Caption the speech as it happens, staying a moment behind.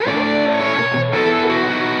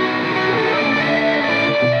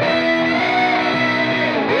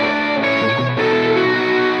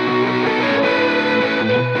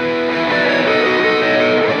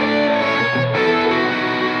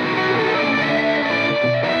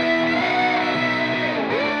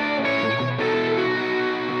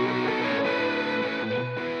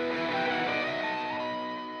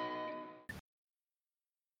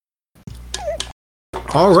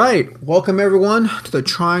All right, welcome everyone to the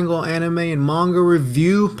Triangle Anime and Manga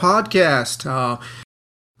Review Podcast.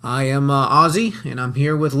 I am Ozzy, and I'm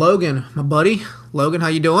here with Logan, my buddy. Logan, how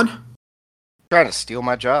you doing? Trying to steal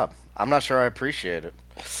my job. I'm not sure I appreciate it.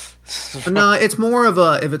 No, it's more of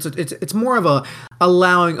a if it's more of a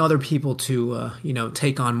allowing other people to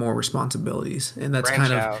take on more responsibilities, and that's Branch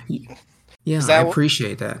kind out. of yeah, Is I that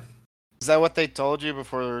appreciate that. is that what they told you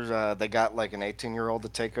before they got like an 18-year-old to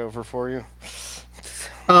take over for you?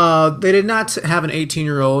 They did not have an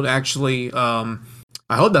 18-year-old actually. I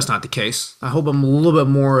hope that's not the case. I hope I'm a little bit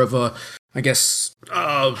more of a, I guess,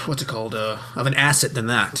 what's it called, of an asset than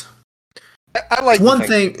that. I like One to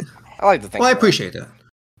think, thing. I like to think. Well, I that. appreciate that.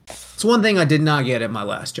 It's one thing I did not get at my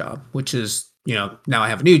last job, which is, now I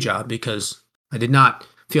have a new job because I did not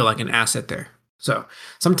feel like an asset there. So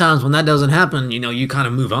sometimes when that doesn't happen, you kind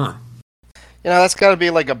of move on. That's got to be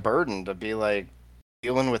like a burden to be like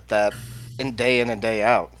dealing with that in and day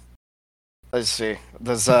out. Let's see.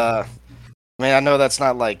 I know that's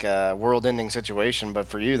not like a world-ending situation, but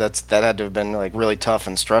for you, that had to have been like really tough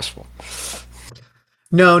and stressful.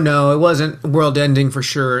 No, it wasn't world ending for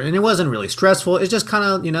sure. And it wasn't really stressful. It's just kind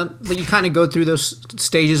of, you kind of go through those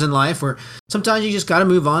stages in life where sometimes you just got to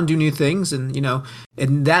move on, do new things. And,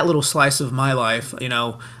 in that little slice of my life,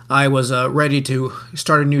 I was ready to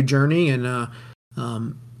start a new journey and,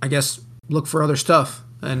 I guess, look for other stuff.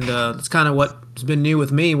 And that's kind of what's been new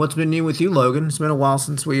with me. What's been new with you, Logan? It's been a while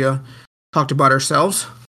since we talked about ourselves.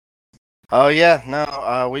 Oh yeah,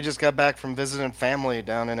 no, we just got back from visiting family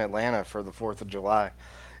down in Atlanta for the 4th of July.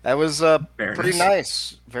 That was Very pretty nice.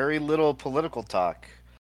 nice. Very little political talk.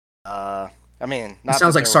 I mean, It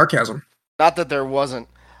sounds like sarcasm. not that there wasn't.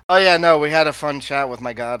 Oh yeah, no, we had a fun chat with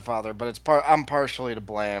my godfather, but I'm partially to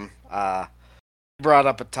blame. He brought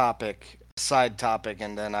up a side topic,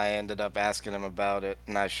 and then I ended up asking him about it,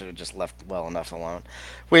 and I should have just left well enough alone.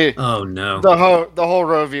 Oh, no. The whole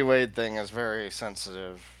Roe v. Wade thing is very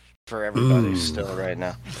sensitive for everybody Ooh. still right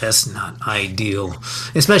now. That's not ideal.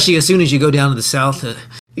 Especially as soon as you go down to the South, it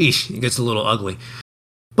gets a little ugly.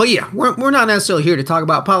 But yeah, we're not necessarily here to talk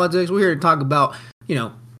about politics. We're here to talk about,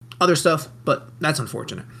 other stuff, but that's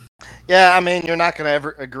unfortunate. Yeah, I mean, you're not going to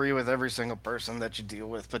ever agree with every single person that you deal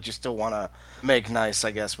with, but you still want to make nice,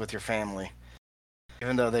 I guess, with your family.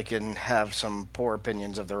 Even though they can have some poor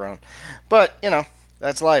opinions of their own. But,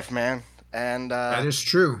 that's life, man. And That is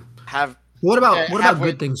true. have What about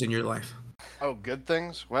halfway- good things in your life? Oh, good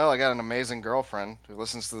things? Well, I got an amazing girlfriend who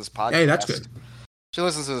listens to this podcast. Hey, that's good. She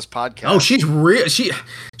listens to this podcast. Oh, she's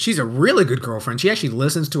a really good girlfriend. She actually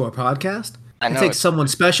listens to our podcast. I know. It takes someone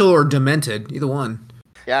special or demented, either one.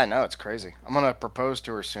 Yeah, I know, it's crazy. I'm going to propose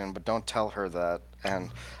to her soon, but don't tell her that.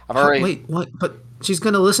 And I've already... Wait, what? But she's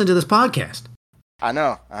going to listen to this podcast. I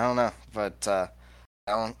know. I don't know. But I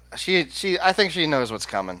think she knows what's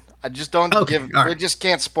coming. I just don't Okay, give... all right. We just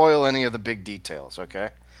can't spoil any of the big details,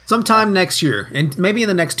 okay? Sometime next year, and maybe in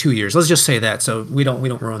the next 2 years. Let's just say that, so we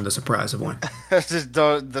don't ruin the surprise of one. Just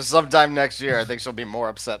don't, sometime next year, I think she'll be more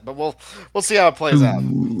upset. But we'll see how it plays out.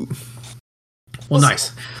 Ooh. Well,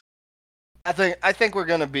 nice. I think we're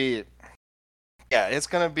gonna be... Yeah, it's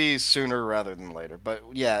gonna be sooner rather than later. But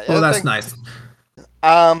yeah. Well, that's nice.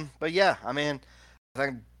 But yeah, I mean, I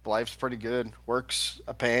think life's pretty good. Work's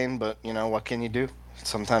a pain, but what can you do?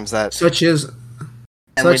 Sometimes that... Such is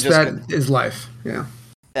life. Yeah.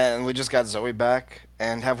 And we just got Zoe back.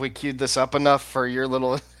 And have we queued this up enough for your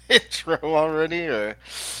little intro already? Or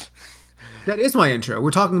That is my intro.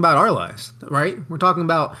 We're talking about our lives, right? We're talking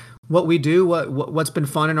about what we do, what's been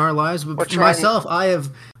fun in our lives. But for myself, I have,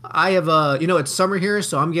 it's summer here,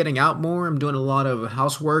 so I'm getting out more. I'm doing a lot of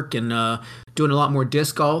housework and doing a lot more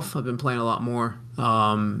disc golf. I've been playing a lot more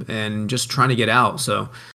and just trying to get out. So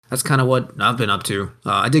that's kind of what I've been up to.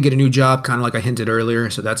 I did get a new job, kind of like I hinted earlier.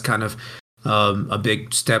 So that's kind of a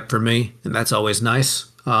big step for me, and that's always nice.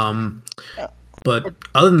 But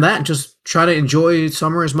other than that, just try to enjoy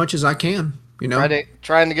summer as much as I can.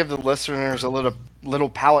 trying to give the listeners a little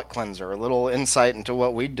palate cleanser, a little insight into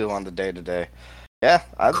what we do on the day to day. Yeah,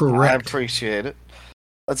 I appreciate it.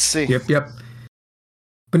 Let's see. Yep.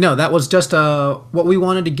 But no, that was just what we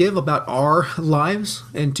wanted to give about our lives,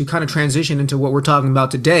 and to kind of transition into what we're talking about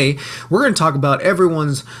today. We're going to talk about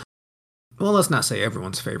everyone's, well, let's not say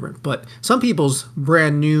everyone's favorite, but some people's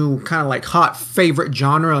brand new kind of like hot favorite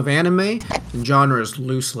genre of anime, and genres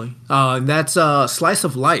loosely. That's slice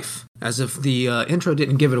of life, as if the intro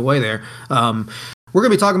didn't give it away there. We're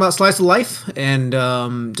going to be talking about slice of life and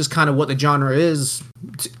just kind of what the genre is,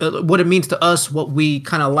 what it means to us, what we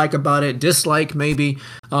kind of like about it, dislike maybe,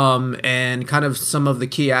 and kind of some of the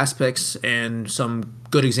key aspects and some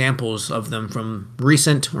good examples of them from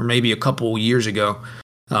recent or maybe a couple years ago.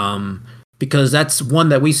 Because that's one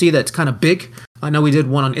that we see that's kind of big. I know we did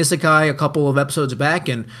one on Isekai a couple of episodes back,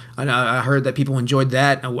 and I heard that people enjoyed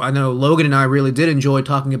that. I know Logan and I really did enjoy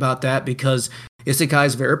talking about that because Isekai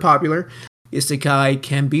is very popular. Isekai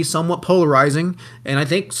can be somewhat polarizing, and I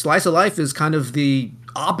think Slice of Life is kind of the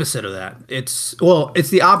opposite of that. It's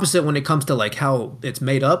the opposite when it comes to like how it's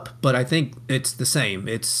made up, but I think it's the same.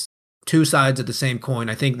 It's two sides of the same coin.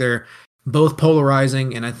 I think they're both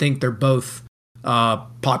polarizing, and I think they're both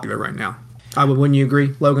popular right now. Wouldn't you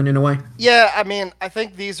agree, Logan, in a way? Yeah, I mean, I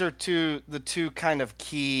think these are the two kind of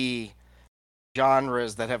key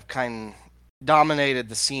genres that have kind of dominated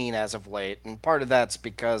the scene as of late, and part of that's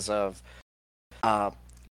because of, I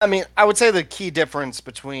mean, I would say the key difference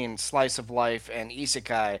between Slice of Life and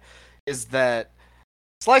Isekai is that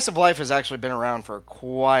Slice of Life has actually been around for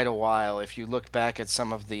quite a while. If you look back at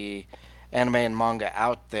some of the anime and manga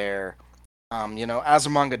out there,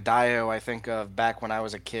 Azumanga Daioh, I think of back when I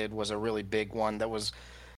was a kid, was a really big one that was,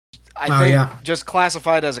 I think, just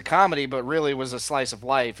classified as a comedy, but really was a slice of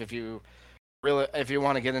life if you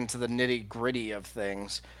want to get into the nitty gritty of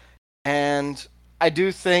things. And I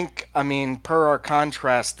do think, I mean, per our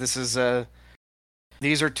contrast, these are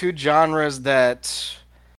two genres that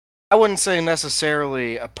I wouldn't say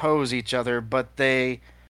necessarily oppose each other, but they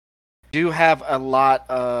do have a lot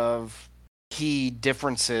of key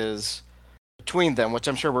differences between them, which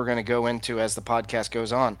I'm sure we're going to go into as the podcast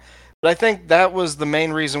goes on. But I think that was the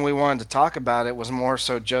main reason we wanted to talk about it, was more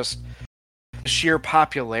so just the sheer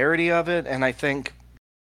popularity of it. And I think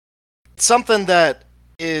something that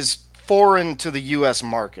is foreign to the U.S.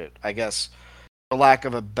 market, I guess, for lack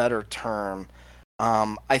of a better term.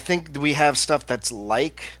 I think we have stuff that's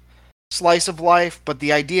like Slice of Life, but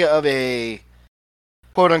the idea of a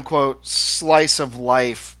quote-unquote slice of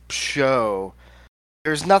life show,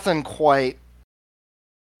 there's nothing quite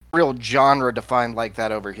real genre defined like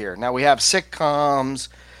that over here. Now we have sitcoms,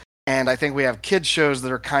 and I think we have kids shows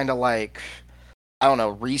that are kind of like, I don't know,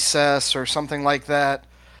 Recess or something like that.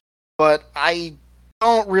 But I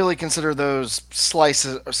don't really consider those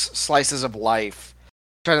slices of life.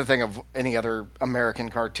 I'm trying to think of any other American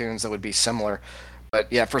cartoons that would be similar.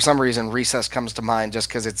 But yeah, for some reason Recess comes to mind just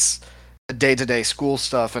because it's the day-to-day school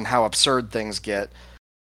stuff and how absurd things get.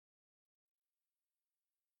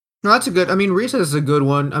 No, that's a good. I mean, Recess is a good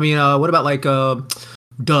one. I mean, what about like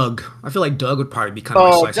Doug? I feel like Doug would probably be kind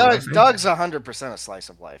of a slice of life. Doug's 100% a slice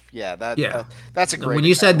of life. Yeah, that's a great. When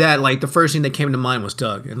you said that, like the first thing that came to mind was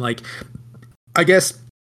Doug, and like, I guess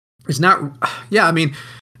it's not. Yeah, I mean,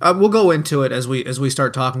 we'll go into it as we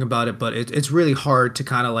start talking about it, but it's really hard to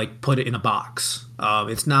kind of like put it in a box.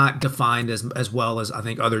 It's not defined as well as I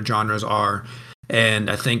think other genres are. And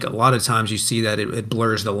I think a lot of times you see that it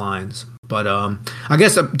blurs the lines. But I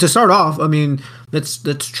guess to start off, I mean, let's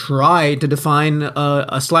try to define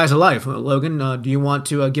a slice of life. Logan, do you want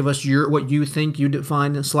to give us what you think you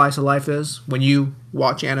define a slice of life is when you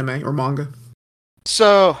watch anime or manga?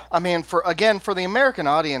 So, I mean, for the American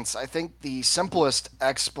audience, I think the simplest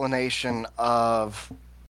explanation of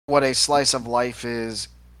what a slice of life is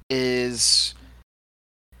it's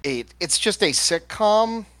just a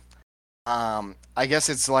sitcom. I guess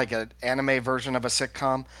it's like an anime version of a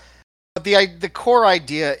sitcom. But the core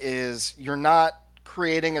idea is you're not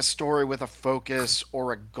creating a story with a focus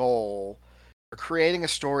or a goal. You're creating a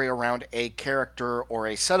story around a character or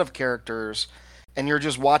a set of characters, and you're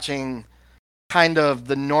just watching kind of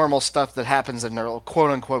the normal stuff that happens in their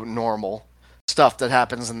quote-unquote normal stuff that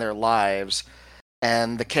happens in their lives,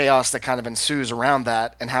 and the chaos that kind of ensues around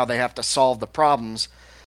that and how they have to solve the problems.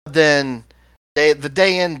 Then the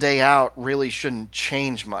day in, day out really shouldn't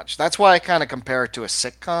change much. That's why I kind of compare it to a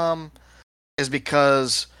sitcom, is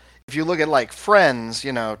because if you look at like Friends,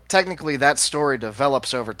 technically that story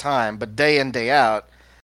develops over time, but day in, day out,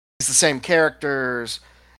 it's the same characters,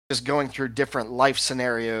 just going through different life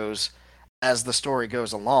scenarios as the story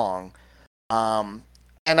goes along. And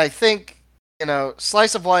I think,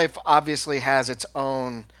 Slice of Life obviously has its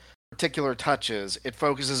own particular touches. It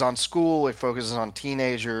focuses on school, it focuses on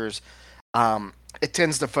teenagers. It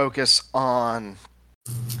tends to focus on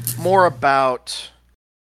more about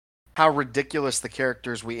how ridiculous the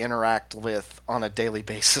characters we interact with on a daily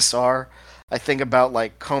basis are. I think about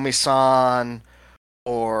like Komi-san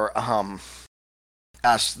or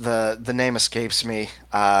gosh, the name escapes me.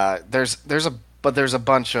 There's a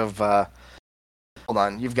bunch of hold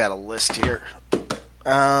on, you've got a list here.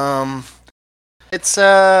 It's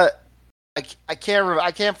I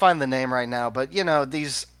can't find the name right now, but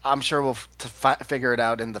these, I'm sure we'll figure it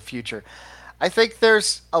out in the future. I think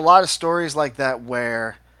there's a lot of stories like that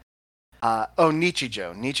where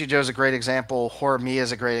Nichijou. Nichijou is a great example. Horimiya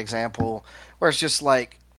is a great example, where it's just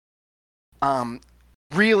like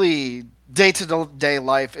really day-to-day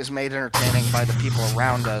life is made entertaining by the people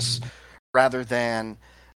around us rather than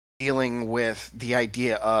dealing with the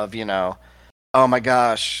idea of, oh my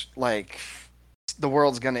gosh, like the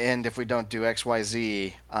world's going to end if we don't do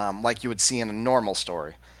XYZ, like you would see in a normal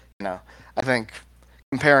story. I think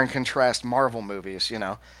compare and contrast Marvel movies, you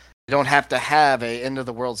don't have to have a end of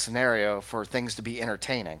the world scenario for things to be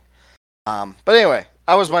entertaining. But anyway,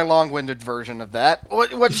 that was my long-winded version of that.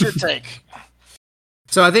 What's your take?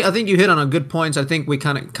 So I think you hit on a good points. I think we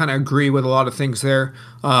kind of agree with a lot of things there.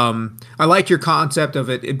 I like your concept of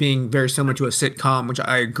it being very similar to a sitcom, which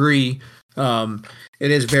I agree.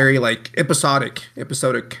 It is very like episodic.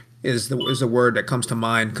 Episodic is the word that comes to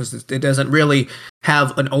mind because it doesn't really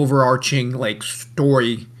have an overarching like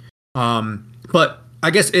story. But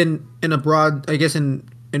I guess in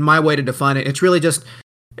my way to define it, it's really just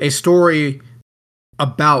a story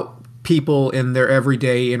about people in their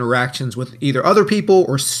everyday interactions with either other people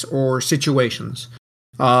or situations.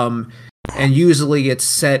 And usually it's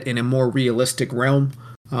set in a more realistic realm.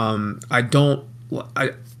 I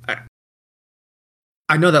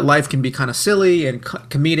know that life can be kind of silly and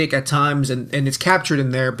comedic at times, and it's captured in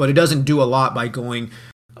there, but it doesn't do a lot by going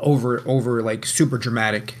over like super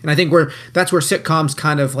dramatic. And I think that's where sitcoms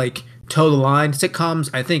kind of like toe the line. Sitcoms,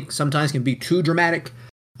 I think, sometimes can be too dramatic.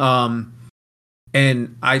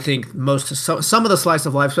 And I think some of the slice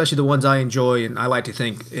of life, especially the ones I enjoy, and I like to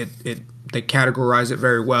think they categorize it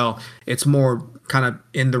very well. It's more kind of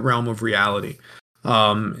in the realm of reality,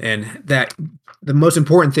 and that the most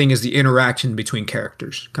important thing is the interaction between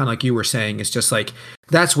characters. Kind of like you were saying, it's just like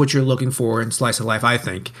that's what you're looking for in slice of life. I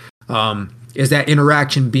think is that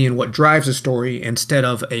interaction being what drives the story instead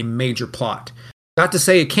of a major plot. Not to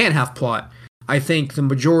say it can't have plot. I think the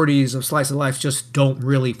majorities of slice of life just don't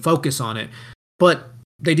really focus on it. But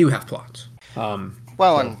they do have plots. And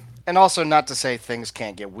also not to say things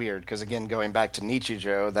can't get weird, because again, going back to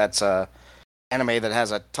Nichijou, that's a anime that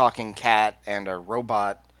has a talking cat and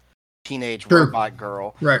a teenage robot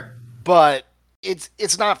girl. Right. But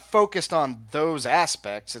it's not focused on those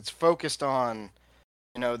aspects. It's focused on,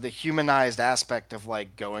 the humanized aspect of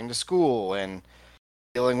like going to school and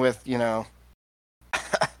dealing with,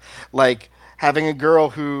 like having a girl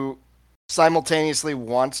who simultaneously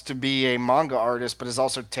wants to be a manga artist but is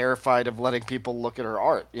also terrified of letting people look at her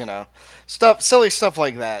art, silly stuff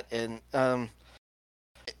like that. And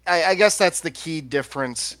I guess that's the key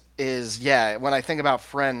difference is, when I think about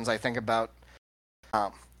Friends, I think about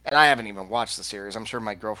and I haven't even watched the series. I'm sure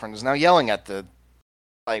my girlfriend is now yelling at the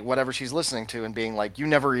like whatever she's listening to and being like, you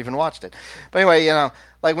never even watched it. But anyway,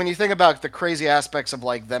 like when you think about the crazy aspects of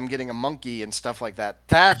like them getting a monkey and stuff like that,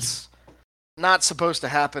 that's not supposed to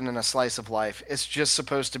happen in a slice of life. It's just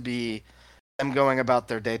supposed to be them going about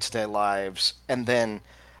their day-to-day lives, and then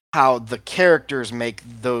how the characters make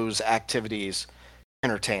those activities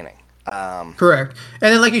entertaining. Correct.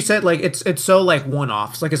 And then like you said, like it's so like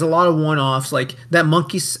one-offs. Like it's a lot of one-offs. Like that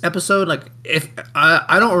monkeys episode, like if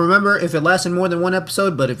I don't remember if it lasted more than one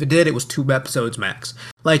episode, but if it did, it was 2 episodes max.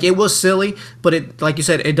 Like it was silly, but it, like you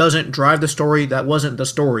said, it doesn't drive the story. That wasn't the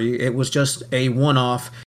story. It was just a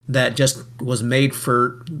one-off that just was made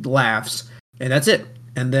for laughs, and that's it.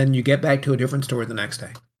 And then you get back to a different story the next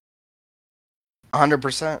day.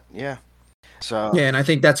 100%, yeah. So yeah, and I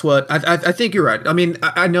think that's what I think you're right. I mean,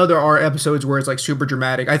 I know there are episodes where it's like super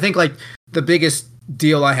dramatic. I think like the biggest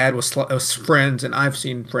deal I had was Friends, and I've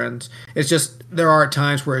seen Friends. It's just there are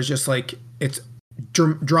times where it's just like it's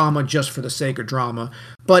drama just for the sake of drama.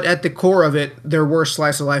 But at the core of it, there were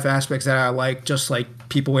slice of life aspects that I like, just like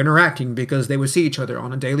people interacting because they would see each other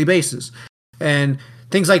on a daily basis. And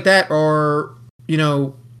things like that are,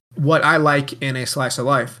 what I like in a slice of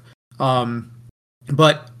life.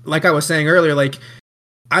 But like I was saying earlier, like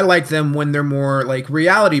I like them when they're more like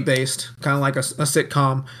reality based, kind of like a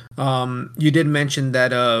sitcom. You did mention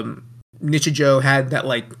that Nichijou had that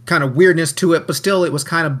like kind of weirdness to it, but still it was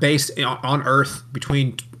kind of based on Earth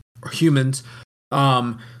between humans.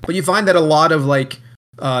 But you find that a lot of like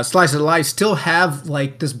slice of life still have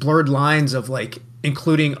like this blurred lines of like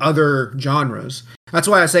including other genres. That's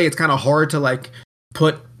why I say it's kind of hard to like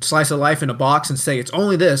put slice of life in a box and say it's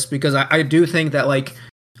only this, because I do think that like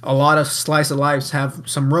a lot of slice of lives have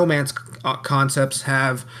some romance concepts,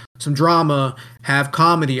 have some drama, have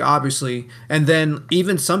comedy, obviously, and then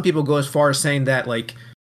even some people go as far as saying that like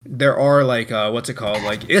there are like what's it called,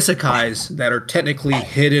 like isekais that are technically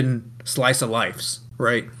hidden slice of lives,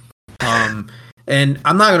 right? And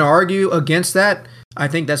I'm not going to argue against that, I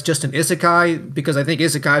think that's just an isekai because I think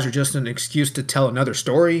isekais are just an excuse to tell another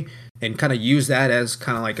story and kind of use that as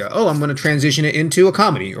kind of like oh, I'm going to transition it into a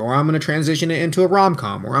comedy, or I'm going to transition it into a rom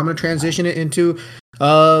com, or I'm going to transition it into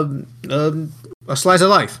uh, a slice of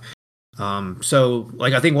life. So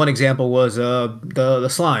like I think one example was the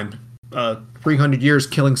slime, 300 years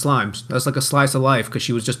killing slimes. That's like a slice of life because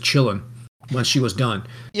she was just chilling once she was done.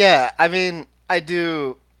 Yeah, I mean, I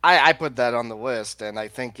do. I put that on the list, and I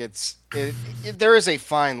think there is a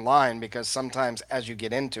fine line because sometimes as you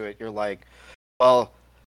get into it, you're like, well,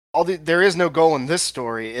 there is no goal in this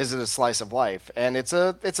story. Is it a slice of life? And it's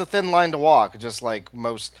a thin line to walk, just like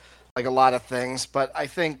like a lot of things. But I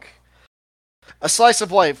think a slice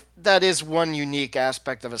of life, that is one unique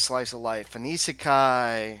aspect of a slice of life. An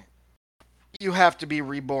isekai, you have to be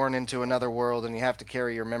reborn into another world, and you have to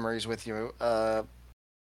carry your memories with you.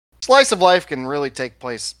 Slice of life can really take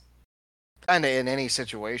place kind of in any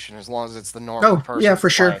situation as long as it's the normal person. Yeah, for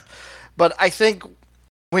sure. But I think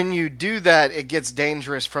when you do that, it gets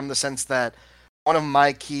dangerous from the sense that one of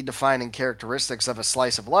my key defining characteristics of a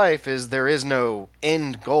slice of life is there is no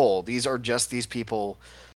end goal. These are just these people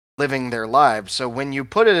living their lives. So when you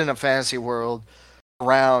put it in a fantasy world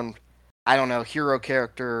around, I don't know, hero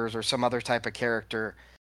characters or some other type of character,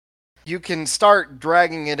 you can start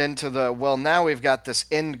dragging it into well, now we've got this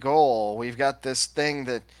end goal. We've got this thing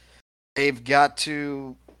that they've got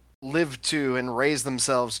to live to and raise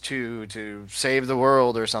themselves to save the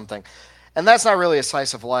world or something. And that's not really a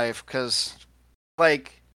slice of life because,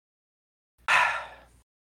 like,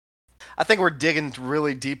 I think we're digging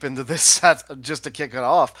really deep into this just to kick it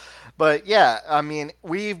off. But yeah, I mean,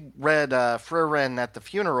 we read Frieren at the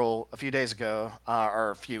funeral a few days ago, or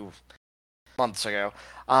a few months ago.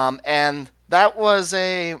 And that was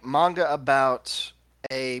a manga about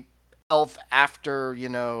a elf after,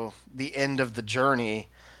 the end of the journey,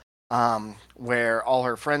 where all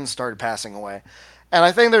her friends started passing away. And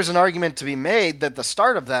I think there's an argument to be made that the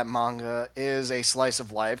start of that manga is a slice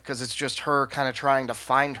of life because it's just her kind of trying to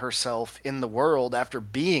find herself in the world after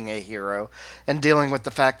being a hero and dealing with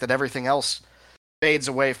the fact that everything else fades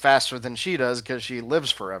away faster than she does because she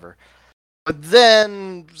lives forever. But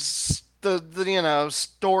then the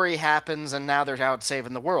story happens and now they're out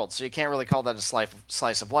saving the world, so you can't really call that a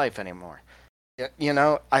slice of life anymore.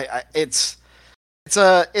 It's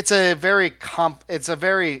a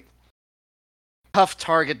very tough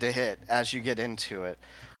target to hit as you get into it.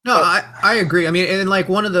 No, I agree. I mean, and like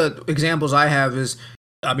one of the examples I have is,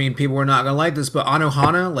 I mean, people are not gonna like this, but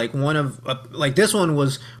Anohana, like one of like this one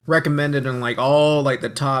was recommended in like all like the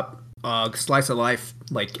top slice of life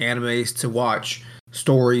like animes to watch,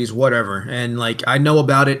 stories, whatever. And like I know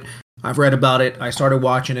about it, I've read about it, I started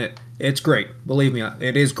watching it. It's great. Believe me,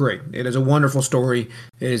 it is great. It is a wonderful story.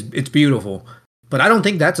 It's beautiful. But I don't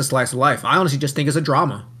think that's a slice of life. I honestly just think it's a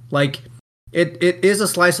drama. Like it is a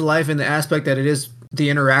slice of life in the aspect that it is the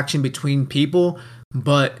interaction between people,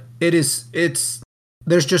 but it's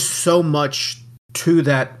there's just so much to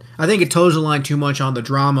that. I think it toes the line too much on the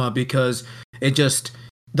drama because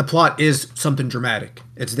the plot is something dramatic.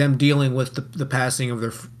 It's them dealing with the passing of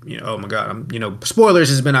their, oh my god, spoilers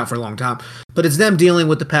has been out for a long time, but it's them dealing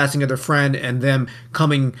with the passing of their friend and them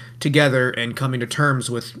coming together and coming to terms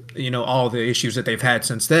with, all the issues that they've had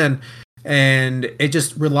since then. And it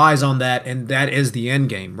just relies on that, and that is the end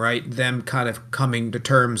game, right? Them kind of coming to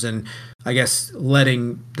terms and I guess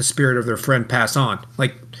letting the spirit of their friend pass on.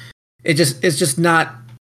 Like it's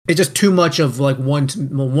just too much of like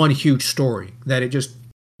one huge story that it just,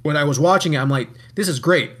 when I was watching it, I'm like, this is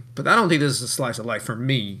great, but I don't think this is a slice of life for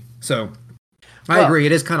me. So I agree,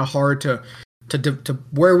 it is kind of hard to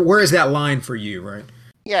where is that line for you, right?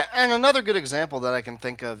 Yeah, and another good example that I can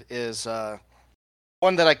think of is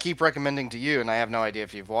one that I keep recommending to you, and I have no idea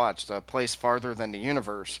if you've watched, A Place Farther Than the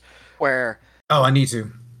Universe, where... Oh, I need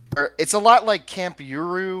to. It's a lot like Camp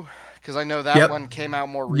Yuru, because I know that one came out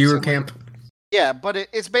more recently. Yuru Camp. Yeah, but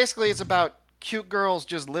it's about cute girls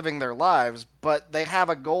just living their lives, but they have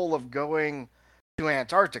a goal of going to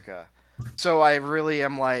Antarctica. So I really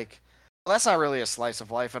am like, well, that's not really a slice of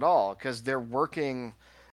life at all, because they're working...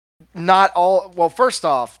 first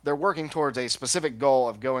off, they're working towards a specific goal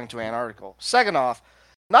of going to Antarctica. Second off,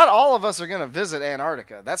 not all of us are going to visit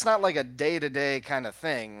Antarctica. That's not like a day-to-day kind of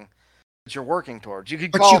thing that you're working towards. You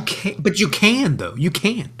can though. You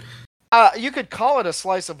can. You could call it a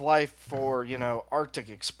slice of life for, Arctic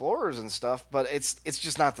explorers and stuff, but it's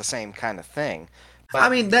just not the same kind of thing. But, I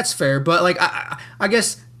mean, that's fair, but like I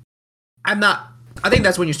guess I'm not I think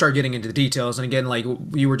that's when you start getting into the details. And again, like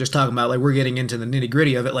you were just talking about, like we're getting into the nitty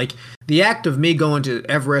gritty of it. Like the act of me going to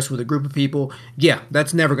Everest with a group of people, yeah,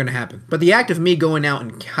 that's never going to happen. But the act of me going out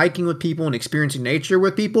and hiking with people and experiencing nature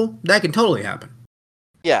with people, that can totally happen.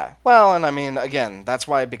 Yeah, well, and I mean, again, that's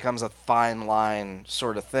why it becomes a fine line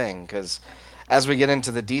sort of thing, because as we get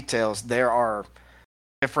into the details, there are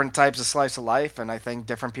different types of slice of life, and I think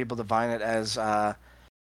different people define it as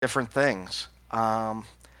different things.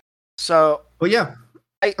 So, But yeah,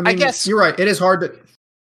 I I mean, guess you're right. It is hard to.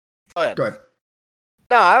 go ahead. Go ahead.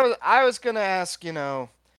 No, I was gonna ask,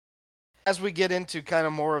 as we get into kind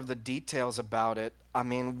of more of the details about it, I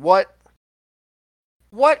mean, what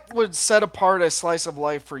would set apart a slice of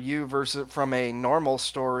life for you versus from a normal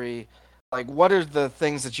story? Like, what are the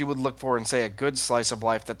things that you would look for in, say, a good slice of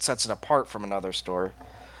life that sets it apart from another story?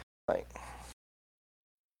 Like,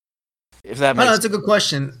 if that No, makes that's a good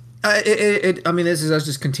question. I mean, this is us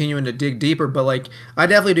just continuing to dig deeper, but like, I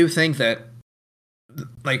definitely do think that,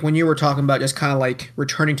 like, when you were talking about just kind of like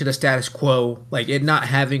returning to the status quo, like it not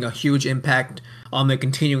having a huge impact on the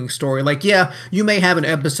continuing story. Like, yeah, you may have an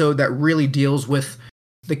episode that really deals with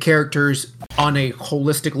the characters on a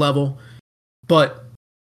holistic level, but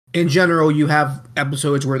in general, you have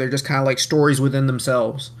episodes where they're just kind of like stories within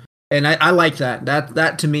themselves, and I like that.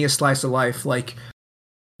 That to me is slice of life. Like,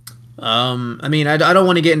 I mean, I don't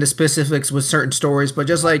want to get into specifics with certain stories, but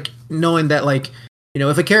just like knowing that, like,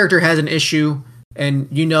 if a character has an issue and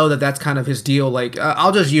you know that that's kind of his deal, like,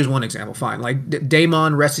 I'll just use one example. Fine, like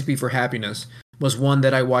Daemon Recipe for Happiness was one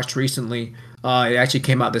that I watched recently. It actually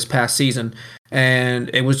came out this past season, and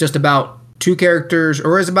it was just about two characters,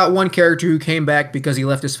 or it's about one character who came back because he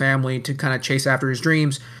left his family to kind of chase after his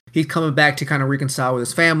dreams. He's coming back to kind of reconcile with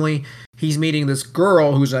his family. He's meeting this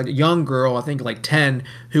girl who's a young girl, I think like 10,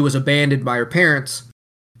 who was abandoned by her parents.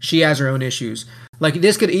 She has her own issues. Like,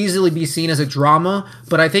 this could easily be seen as a drama,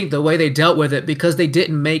 but I think the way they dealt with it, because they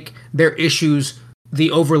didn't make their issues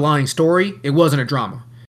the overlying story, it wasn't a drama.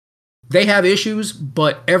 They have issues,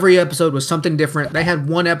 but every episode was something different. They had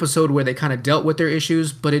one episode where they kind of dealt with their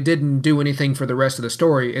issues, but it didn't do anything for the rest of the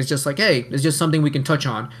story. It's just like, hey, it's just something we can touch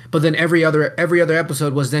on. But then every other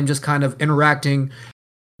episode was them just kind of interacting,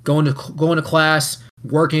 going to class,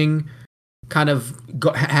 working, kind of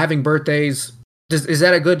having birthdays. Is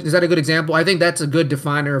that a good example? I think that's a good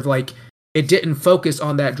definer of, like, it didn't focus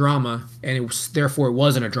on that drama, and therefore it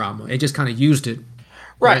wasn't a drama. It just kind of used it.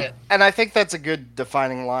 right. And I think that's a good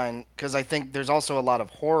defining line, because I think there's also a lot of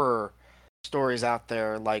horror stories out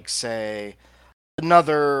there, like, say,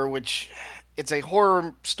 another, which it's a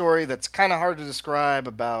horror story that's kind of hard to describe,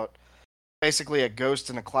 about basically a ghost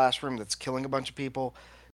in a classroom that's killing a bunch of people.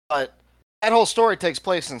 But that whole story takes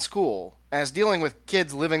place in school, and it's dealing with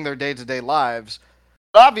kids living their day-to-day lives.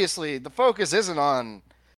 But obviously, the focus isn't on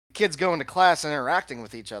kids going to class and interacting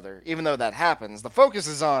with each other, even though that happens. The focus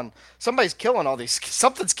is on something's killing all these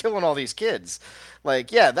kids.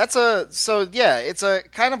 Like, yeah, it's a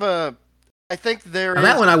kind of a, I think there now, is,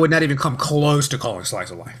 that one I would not even come close to calling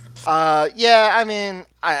slice of life. yeah, I mean,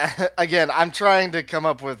 I'm trying to come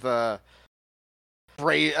up with a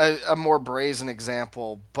more brazen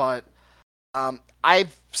example, but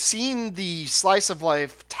I've seen the slice of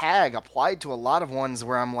life tag applied to a lot of ones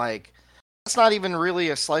where I'm like, that's not even really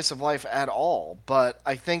a slice of life at all. But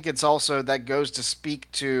I think it's also, that goes to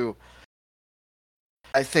speak to,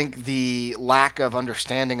 I think, the lack of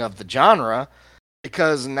understanding of the genre,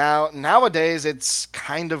 because nowadays it's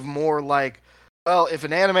kind of more like, well, if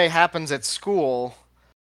an anime happens at school,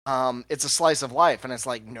 it's a slice of life, and it's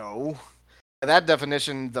like, no. By that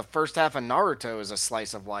definition, the first half of Naruto is a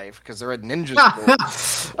slice of life because they're at ninja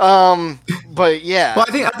school. But yeah, well,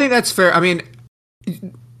 I think that's fair. I mean,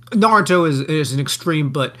 Naruto is an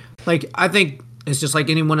extreme, but like, I think it's just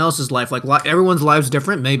like anyone else's life. Like, everyone's life's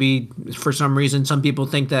different. Maybe for some reason, some people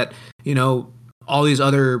think that, all these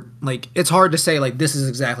other, like, it's hard to say, like, this is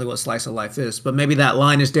exactly what slice of life is, but maybe that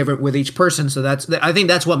line is different with each person. So I think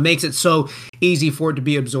that's what makes it so easy for it to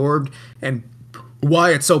be absorbed, and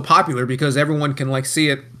why it's so popular, because everyone can, like, see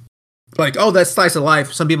it, like, oh, that's slice of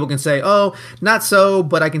life. Some people can say, oh, not so,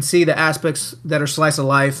 but I can see the aspects that are slice of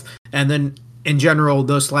life. And then in general,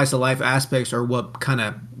 those slice of life aspects are what kind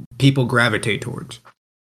of people gravitate towards.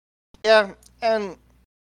 Yeah, and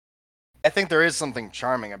I think there is something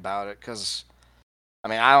charming about it, because, I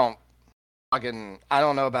mean, I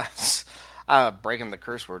don't know about breaking the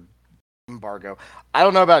curse word embargo. I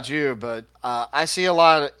don't know about you, but I see a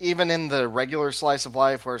lot, even in the regular slice of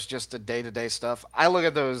life where it's just a day-to-day stuff. I look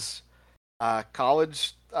at those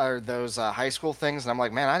college or those high school things, and I'm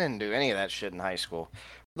like, man, I didn't do any of that shit in high school.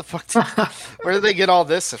 Where the fuck? Where did they get all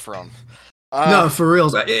this from? Uh, No, for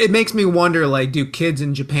reals. It makes me wonder, like, do kids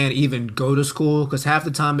in Japan even go to school? Because half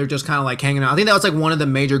the time they're just kind of like hanging out. I think that was like one of the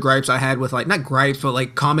major gripes I had with, like, not gripes, but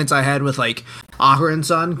like comments I had with like Ahura and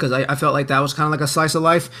Son, because I felt like that was kind of like a slice of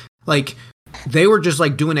life. Like, they were just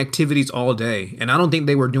like doing activities all day, and I don't think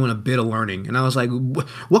they were doing a bit of learning. And I was like,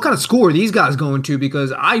 what kind of school are these guys going to?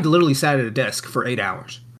 Because I literally sat at a desk for 8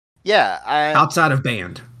 hours yeah, outside of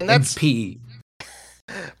band and and that's. PE.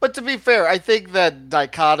 But to be fair, I think that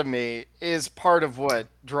dichotomy is part of what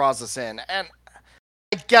draws us in, and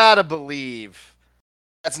I gotta believe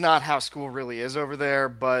that's not how school really is over there.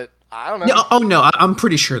 But I don't Yeah. know. Oh no, I'm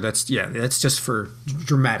pretty sure that's just for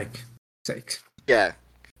dramatic sake. Yeah,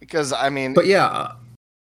 because I mean, But yeah,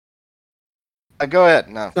 go ahead.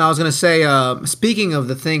 No. I was gonna say, speaking of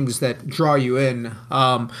the things that draw you in,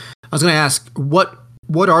 I was gonna ask what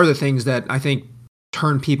are the things that I think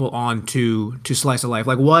turn people on to slice of life?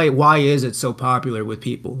 Like, why is it so popular with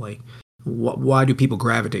people? Like, why do people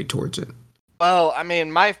gravitate towards it? Well, I mean,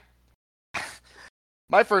 my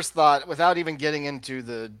first thought, without even getting into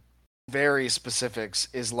the very specifics,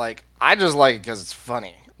 is like I just like it because it's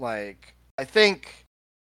funny. Like I think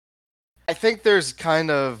there's kind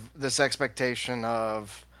of this expectation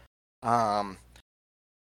of, um,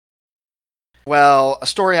 well, a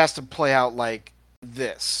story has to play out like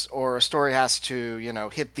this, or a story has to,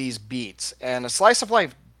 hit these beats, and a slice of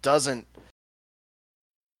life doesn't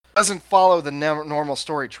follow the normal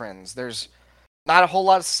story trends. There's not a whole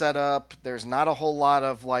lot of setup. There's not a whole lot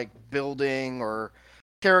of like building or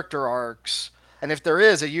character arcs. And if there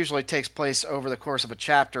is, it usually takes place over the course of a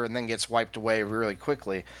chapter and then gets wiped away really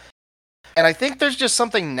quickly. And I think there's just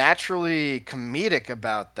something naturally comedic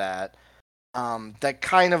about that. That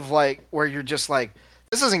kind of like where you're just like,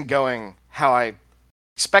 this isn't going how I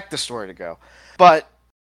expect the story to go. But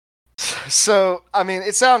so, I mean,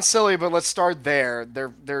 it sounds silly, but let's start there.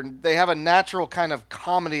 They have a natural kind of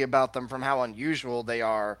comedy about them from how unusual they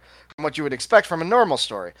are from what you would expect from a normal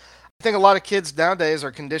story. I think a lot of kids nowadays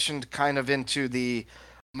are conditioned kind of into the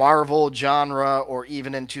Marvel genre or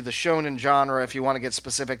even into the shonen genre if you want to get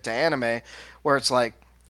specific to anime, where it's like,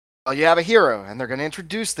 well, you have a hero, and they're going to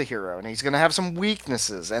introduce the hero, and he's going to have some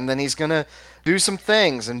weaknesses, and then he's going to do some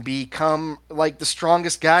things and become like the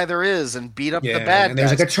strongest guy there is and beat up the Yeah, bad and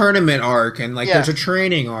there's like guys. a tournament arc, and like Yeah, there's a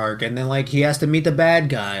training arc, and then like he has to meet the bad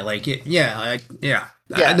guy. Like, yeah.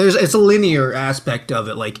 yeah, There's it's a linear aspect of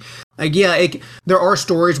it. Like yeah, there are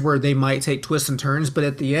stories where they might take twists and turns, but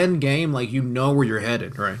at the end game, like you know where you're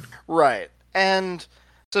headed, right? right. And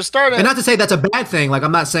so starting, And not to say that's a bad thing. Like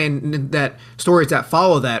I'm not saying that stories that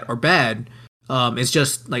follow that are bad. It's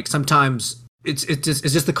just like sometimes it's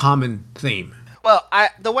just the common theme. well,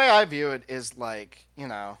 the way I view it is like,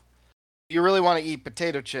 you really want to eat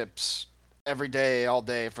potato chips every day, all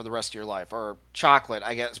day for the rest of your life, or chocolate,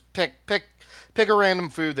 I guess. Pick a random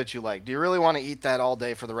food that you like. Do you really want to eat that all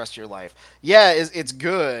day for the rest of your life? Yeah, it's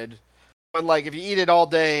good, but like if you eat it all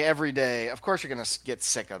day, every day, of course you're gonna get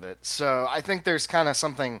sick of it. So I think there's kind of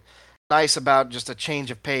something nice about just a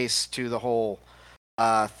change of pace to the whole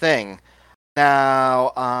thing.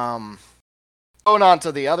 Now, going on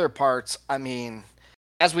to the other parts, I mean,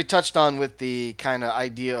 as we touched on with the kind of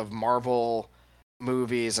idea of Marvel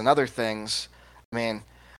movies and other things, I mean,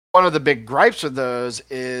 one of the big gripes with those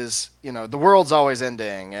is, the world's always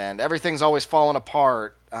ending and everything's always falling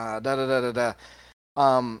apart. Da da da da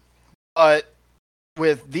da. But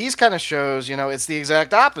with these kind of shows, it's the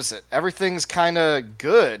exact opposite. Everything's kind of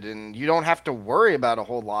good, and you don't have to worry about a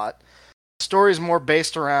whole lot. The story's more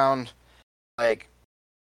based around like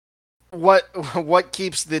what what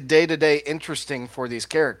keeps the day to day interesting for these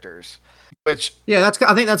characters. Which, Yeah,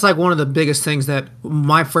 I think that's like one of the biggest things that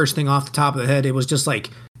my first thing off the top of the head, it was just like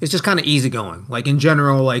it's just kind of easygoing. Like in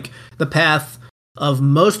general, like the path of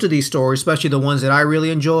most of these stories, especially the ones that I really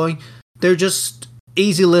enjoy, they're just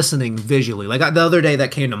easy listening visually. Like the other day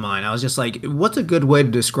that came to mind, I was just like, what's a good way to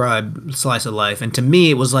describe slice of life? And to me,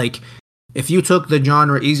 it was like if you took the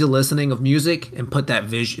genre easy listening of music and put that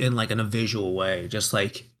vision in like in a visual way, just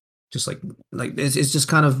like it's just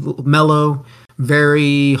kind of mellow,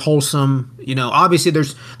 very wholesome. Obviously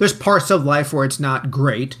there's parts of life where it's not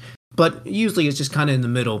great, but usually it's just kind of in the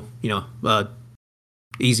middle.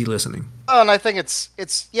 Easy listening. oh, and I think it's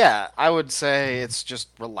yeah, I would say it's just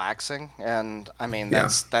relaxing, and I mean Yeah.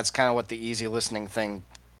 that's kind of what the easy listening thing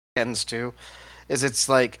tends to, is it's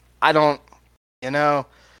like I don't, you know,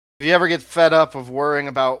 if you ever get fed up of worrying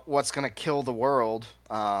about what's gonna kill the world,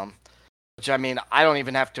 which I mean, I don't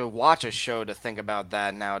even have to watch a show to think about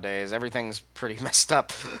that nowadays. Everything's pretty messed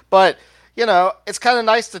up. But, it's kind of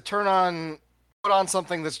nice to put on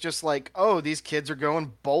something that's just like, oh, these kids are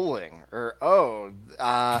going bowling. Or, oh,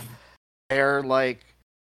 they're like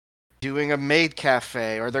doing a maid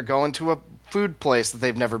cafe, or they're going to a food place that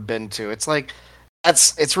they've never been to. It's like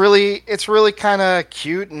it's really kind of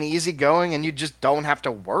cute and easygoing, and you just don't have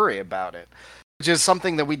to worry about it, which is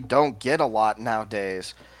something that we don't get a lot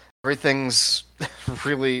nowadays. Everything's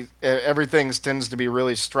everything's tends to be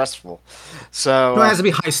really stressful. So No, it has to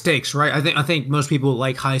be high stakes, right? I think most people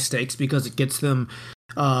like high stakes because it gets them,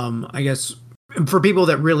 I guess, for people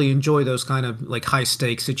that really enjoy those kind of like high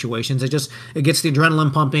stakes situations. It gets the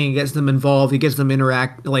adrenaline pumping, it gets them involved, it gets them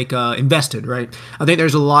invested, right? I think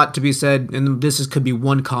there's a lot to be said, and could be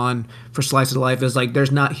one con for Slice of Life is like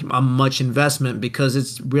there's not a much investment because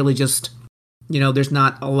it's really just there's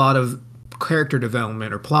not a lot of character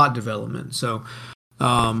development or plot development. So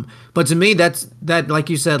but to me, that like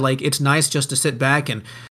you said, like it's nice just to sit back and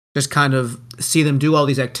just kind of see them do all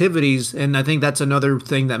these activities, and I think that's another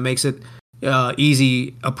thing that makes it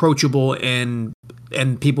easy, approachable, and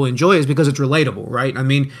people enjoy is because it's relatable, right? I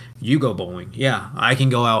mean, you go bowling, yeah, I can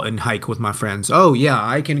go out and hike with my friends. Oh yeah,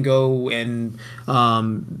 I can go and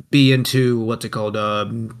be into what's it called,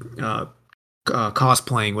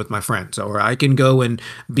 cosplaying with my friends, or I can go and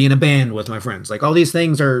be in a band with my friends. Like all these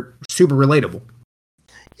things are super relatable.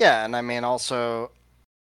 yeah, and I mean also,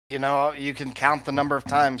 you can count the number of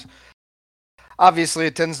times. Obviously,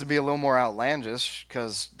 it tends to be a little more outlandish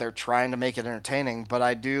because they're trying to make it entertaining. But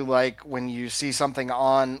I do like when you see something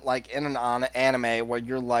in an anime where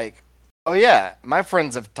you're like, oh yeah, my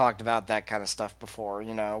friends have talked about that kind of stuff before.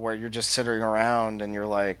 Where you're just sitting around and you're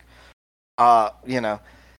like, and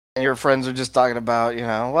your friends are just talking about,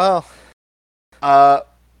 well,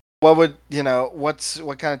 what would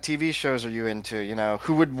what kind of TV shows are you into?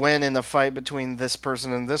 Who would win in the fight between this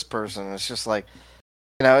person and this person? It's just like,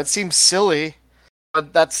 it seems silly.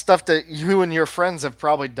 But that's stuff that you and your friends have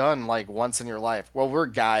probably done like once in your life. Well, we're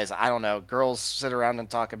guys. I don't know. Girls sit around and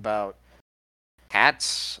talk about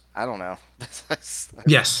cats. I don't know.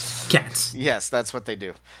 Yes, cats. Yes, that's what they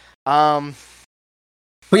do. But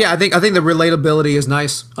yeah, I think the relatability is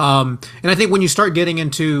nice. And I think when you start getting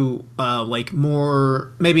into like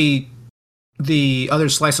more maybe the other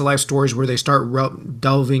slice of life stories where they start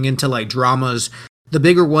delving into like dramas, the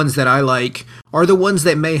bigger ones that I like are the ones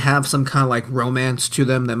that may have some kind of like romance to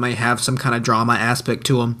them, that may have some kind of drama aspect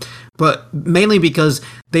to them, but mainly because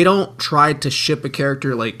they don't try to ship a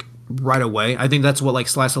character like right away. I think that's what like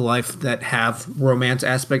slice of life that have romance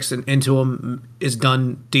aspects into them is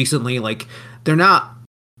done decently. Like they're not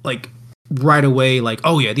like right away like,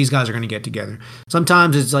 oh yeah, these guys are going to get together.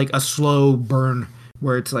 Sometimes it's like a slow burn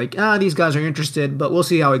where it's like, these guys are interested, but we'll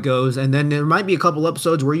see how it goes. And then there might be a couple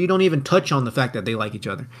episodes where you don't even touch on the fact that they like each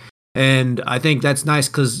other. And I think that's nice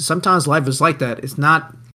because sometimes life is like that. It's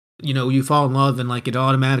not, you fall in love and like it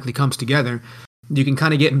automatically comes together. You can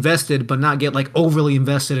kind of get invested, but not get like overly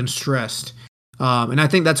invested and stressed. And I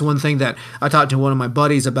think that's one thing that I talked to one of my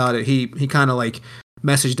buddies about it. He kind of like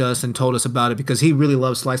messaged us and told us about it because he really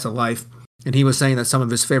loves Slice of Life. And he was saying that some of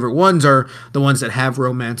his favorite ones are the ones that have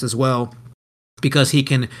romance as well. Because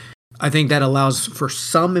I think that allows for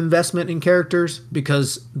some investment in characters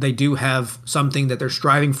because they do have something that they're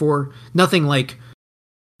striving for. Nothing like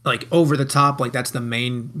over the top, like that's the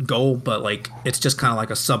main goal, but like it's just kind of like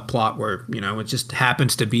a subplot where, it just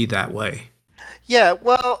happens to be that way. Yeah,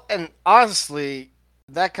 well, and honestly,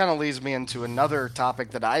 that kind of leads me into another topic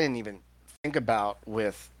that I didn't even think about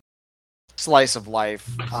with slice of life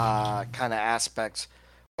kind of aspects.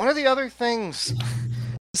 One of the other things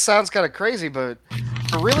sounds kind of crazy, but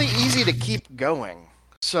they're really easy to keep going.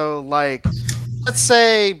 So, like, let's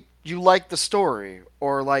say you like the story,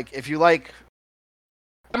 or like if you like,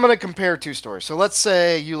 I'm gonna compare two stories. So let's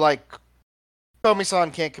say you like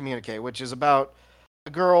Komi-san Can't Communicate, which is about a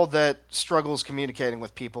girl that struggles communicating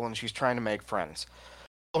with people and she's trying to make friends.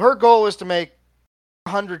 Well, her goal is to make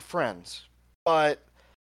 100 friends, but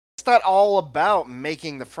it's not all about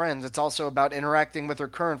making the friends. It's also about interacting with her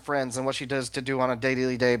current friends and what she does to do on a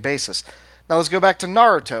day-to-day basis. Now let's go back to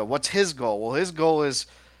Naruto. What's his goal? Well, his goal is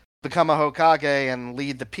become a Hokage and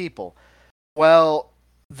lead the people. Well,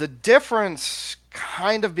 the difference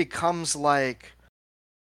kind of becomes like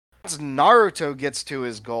once Naruto gets to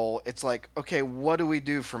his goal, it's like, okay, what do we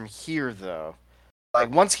do from here though?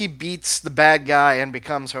 Like once he beats the bad guy and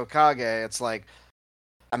becomes Hokage, it's like,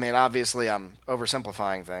 I mean, obviously I'm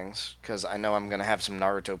oversimplifying things because I know I'm going to have some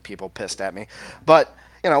Naruto people pissed at me. But,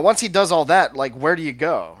 once he does all that, like, where do you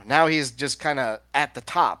go? Now he's just kind of at the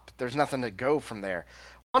top. There's nothing to go from there.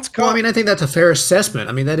 Well, I mean, I think that's a fair assessment.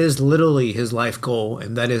 I mean, that is literally his life goal,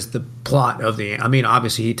 and that is the plot of the... I mean,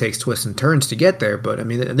 obviously he takes twists and turns to get there, but, I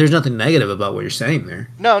mean, there's nothing negative about what you're saying there.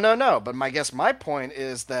 No. But my point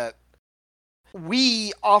is that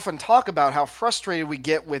we often talk about how frustrated we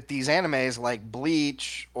get with these animes like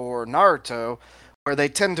Bleach or Naruto, where they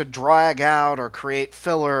tend to drag out or create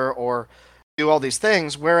filler or do all these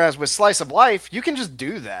things. Whereas with Slice of Life, you can just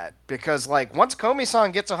do that because, like, once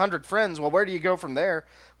Komi-san gets 100 friends, well, where do you go from there?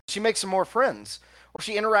 She makes some more friends, or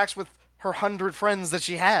she interacts with her 100 friends that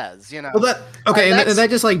she has. You know. Well, that okay, And and that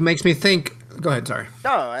just like makes me think. Go ahead. Sorry.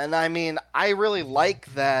 no, and I mean, I really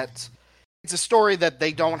like that it's a story that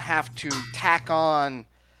they don't have to tack on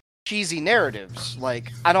cheesy narratives.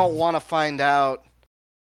 Like, I don't want to find out,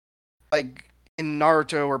 like, in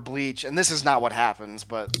Naruto or Bleach, and this is not what happens,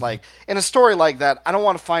 but, like, in a story like that, I don't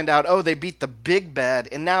want to find out, oh, they beat the big bad,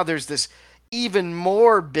 and now there's this even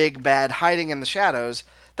more big bad hiding in the shadows.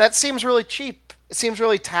 That seems really cheap. It seems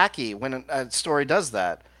really tacky when a story does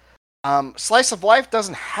that. Slice of Life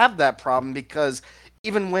doesn't have that problem because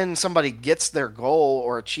even when somebody gets their goal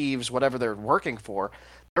or achieves whatever they're working for,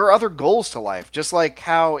 there are other goals to life. Just like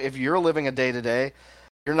how if you're living a day to day,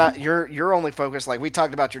 you're only focused, like we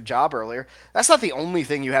talked about your job earlier. That's not the only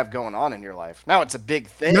thing you have going on in your life. Now it's a big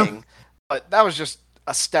thing, No. but that was just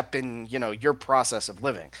a step in, your process of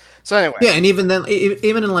living. So anyway, Yeah, and even then,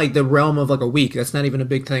 even in like the realm of like a week, that's not even a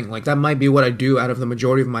big thing. Like that might be what I do out of the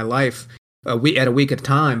majority of my life, a week at a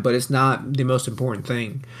time, but it's not the most important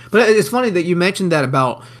thing. But it's funny that you mentioned that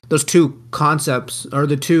about those two concepts or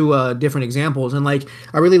the two different examples, and like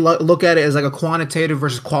I really look at it as like a quantitative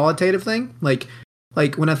versus qualitative thing.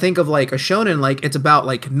 Like when I think of like a shonen, like it's about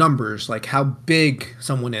like numbers, like how big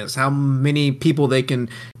someone is, how many people they can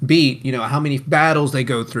beat, how many battles they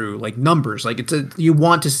go through, like numbers. Like you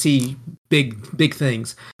want to see big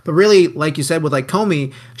things. But really, like you said with like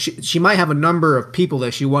Komi, she might have a number of people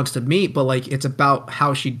that she wants to meet, but like it's about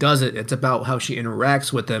how she does it. It's about how she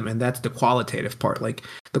interacts with them, and that's the qualitative part, like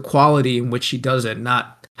the quality in which she does it,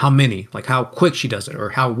 not how many, like how quick she does it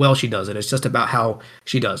or how well she does it. It's just about how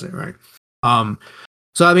she does it, right?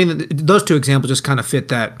 So I mean, those two examples just kind of fit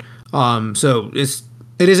that. So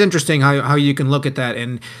it is interesting how you can look at that,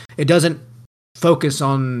 and it doesn't focus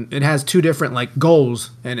on. It has two different like goals,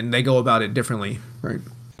 and they go about it differently, right?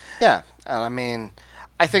 yeah, and I mean,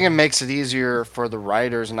 I think it makes it easier for the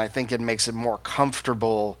writers, and I think it makes it more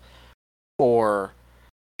comfortable for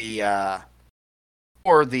the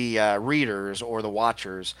readers or the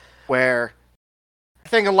watchers. Where I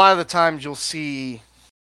think a lot of the times you'll see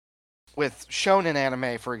with shonen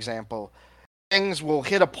anime, for example, things will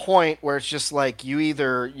hit a point where it's just like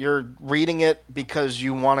you're reading it because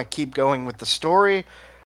you want to keep going with the story,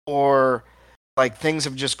 or like things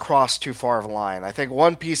have just crossed too far of a line. I think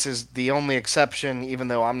One Piece is the only exception, even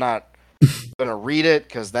though I'm not gonna read it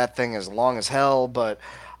because that thing is long as hell. But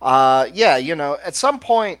yeah, at some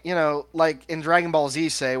point, like in Dragon Ball Z,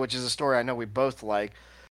 say, which is a story I know we both like,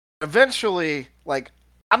 eventually, like,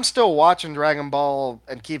 I'm still watching Dragon Ball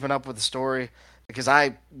and keeping up with the story because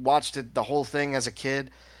I watched it the whole thing as a kid.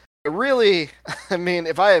 But really, I mean,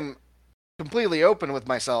 if I am completely open with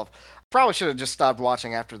myself, I probably should have just stopped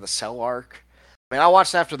watching after the Cell arc. I mean, I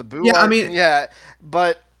watched after the Boo Yeah, I arc. mean, Yeah,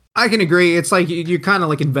 but I can agree. It's like you're kind of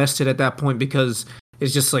like invested at that point because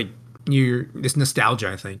it's just like it's nostalgia.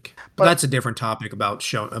 I think, but but that's a different topic about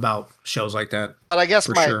shows like that but I guess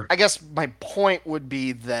for sure. my point would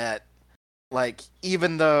be that, like,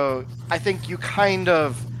 even though I think you kind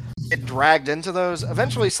of get dragged into those,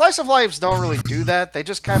 eventually slice of lives don't really do that. They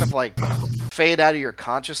just kind of like fade out of your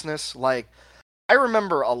consciousness. Like, I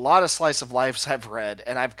remember a lot of slice of lives I've read,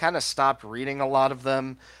 and I've kind of stopped reading a lot of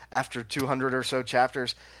them after 200 or so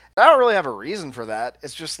chapters. I don't really have a reason for that.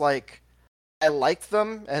 It's just like I liked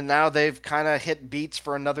them, and now they've kind of hit beats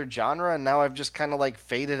for another genre, and now I've just kind of like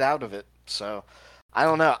faded out of it. So I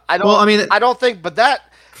don't know. Well, I mean, I don't think, but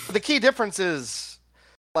the key difference is,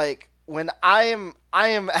 like, when I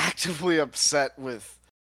am actively upset with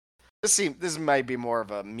this might be more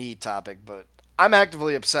of a me topic, but I'm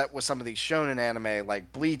actively upset with some of these shonen anime,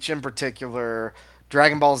 like Bleach in particular,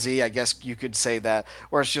 Dragon Ball Z, I guess you could say that,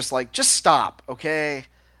 where it's just like, just stop, okay?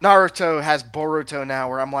 Naruto has Boruto now,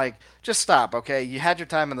 where I'm like, just stop, okay? You had your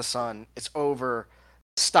time in the sun. It's over.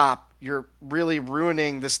 Stop. You're really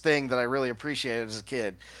ruining this thing that I really appreciated as a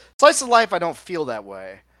kid. Slice of life, I don't feel that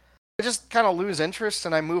way. I just kind of lose interest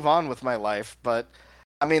and I move on with my life. But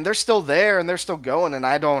I mean, they're still there and they're still going, and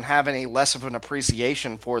I don't have any less of an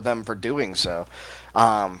appreciation for them for doing so.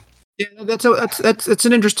 Um, yeah, that's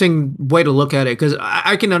an interesting way to look at it because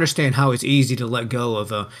I can understand how it's easy to let go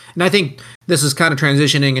of and I think this is kind of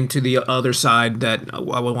transitioning into the other side that I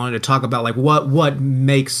wanted to talk about, like what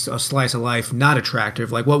makes a slice of life not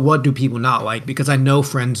attractive, like what do people not like? Because I know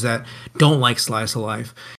friends that don't like slice of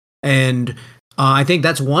life, and I think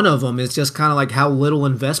that's one of them. Is just kind of like how little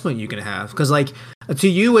investment you can have. Because like to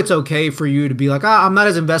you, it's okay for you to be like, ah, I'm not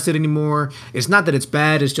as invested anymore. It's not that it's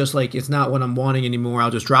bad. It's just like it's not what I'm wanting anymore. I'll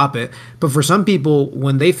just drop it. But for some people,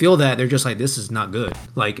 when they feel that, they're just like, this is not good.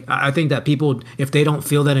 Like I think that people, if they don't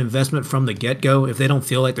feel that investment from the get go, if they don't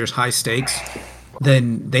feel like there's high stakes,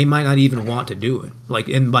 then they might not even want to do it. Like,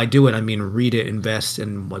 and by do it, I mean read it, invest,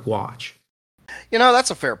 and like watch.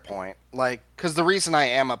 That's a fair point. Like, because the reason I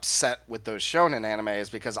am upset with those shonen anime is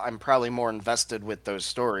because I'm probably more invested with those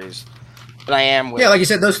stories than I am with. Yeah, like you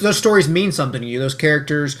said, those stories mean something to you. Those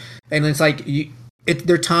characters, and it's like it's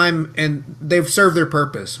their time, and they've served their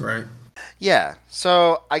purpose, right? Yeah.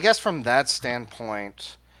 So I guess from that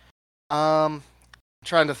standpoint, I'm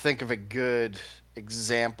trying to think of a good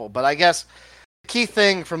example, but I guess the key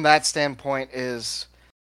thing from that standpoint is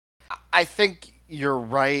I think you're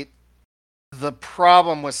right. The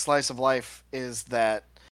problem with Slice of Life is that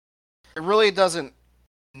it really doesn't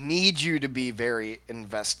need you to be very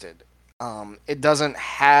invested. It doesn't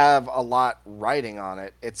have a lot writing on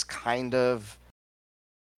it. It's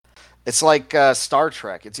like Star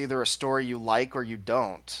Trek. It's either a story you like or you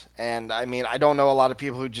don't. And I mean, I don't know a lot of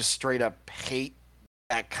people who just straight up hate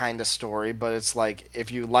that kind of story, but it's like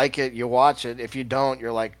if you like it, you watch it. If you don't,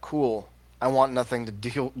 you're like, cool. I want nothing to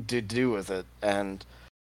do with it. And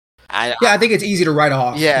I think it's easy to write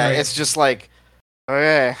off. yeah, right? it's just like,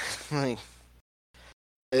 okay,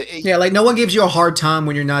 Yeah, like no one gives you a hard time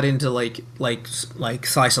when you're not into like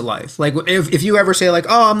slice of life. Like if you ever say like,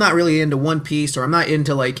 oh, I'm not really into One Piece, or I'm not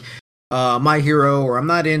into like My Hero, or I'm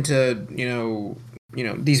not into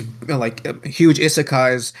these like huge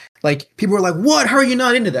isekais. Like people are like, what? How are you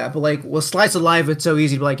not into that? But like, well, slice of life, it's so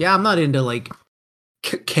easy to be like, yeah, I'm not into like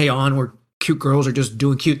K-On! Where cute girls are just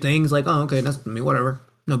doing cute things. Like, oh, okay, that's me, whatever,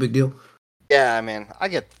 no big deal. yeah. I mean,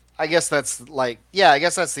 I guess that's like, yeah. I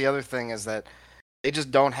guess that's the other thing is that they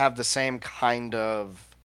just don't have the same kind of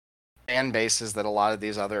fan bases that a lot of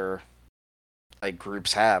these other like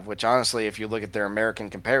groups have. Which honestly, if you look at their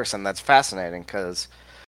American comparison, that's fascinating because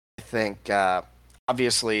I think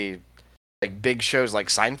obviously like big shows like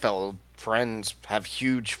Seinfeld, Friends have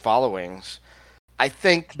huge followings. I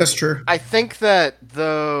think That's true. I think that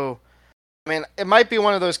though, I mean, it might be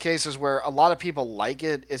one of those cases where a lot of people like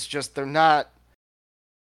it. It's just they're not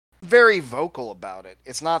very vocal about it.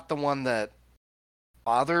 It's not the one that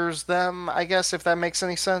bothers them, I guess, if that makes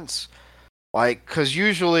any sense. Like, because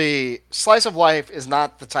usually Slice of Life is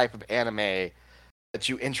not the type of anime that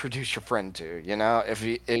you introduce your friend to.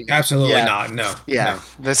 If Absolutely yeah, not. No, yeah,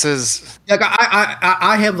 no. this is Like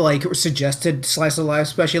I have like suggested slice of life,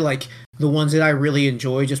 especially like the ones that I really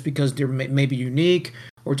enjoy, just because they're maybe unique,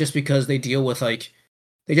 or just because they deal with like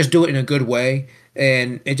they just do it in a good way,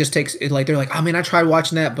 and it just takes it like they're like, I mean, I tried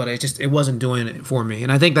watching that, but it wasn't doing it for me,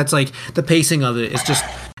 and I think that's like the pacing of it is just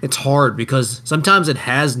it's hard because sometimes it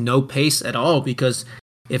has no pace at all because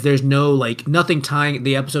if there's no like nothing tying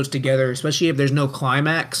the episodes together, especially if there's no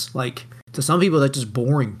climax, like to some people that's just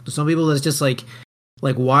boring. To some people that's just like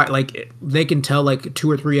why like they can tell like two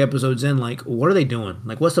or three episodes in like what are they doing?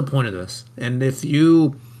 Like what's the point of this? And if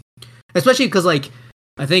you especially because like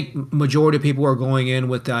I think majority of people are going in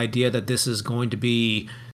with the idea that this is going to be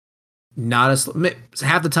not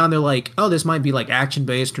half the time they're like, oh, this might be like action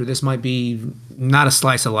based, or this might be not a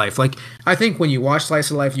slice of life. Like I think when you watch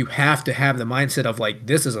slice of life, you have to have the mindset of like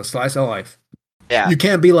this is a slice of life. yeah, You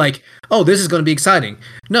can't be like, oh, this is going to be exciting.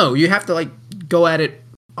 No, you have to like go at it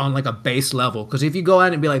on like a base level, because if you go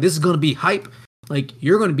at it and be like this is going to be hype, like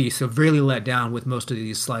you're going to be severely let down with most of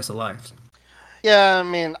these slice of lives. yeah. I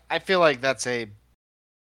mean, I feel like that's a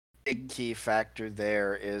big key factor.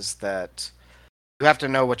 There is that you have to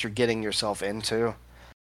know what you're getting yourself into,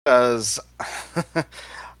 because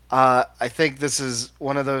I think this is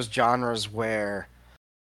one of those genres where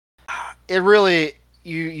it really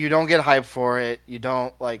you don't get hype for it. You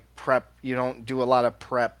don't like prep. You don't do a lot of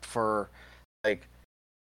prep for like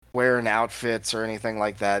wearing outfits or anything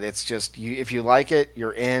like that. It's just you. If you like it,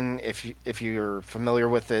 you're in. If you're familiar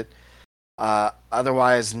with it,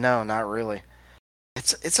 otherwise, no, not really.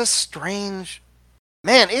 It's a strange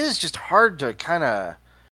man. It is just hard to kind of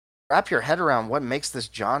wrap your head around what makes this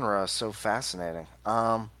genre so fascinating.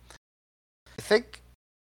 I think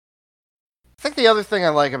the other thing I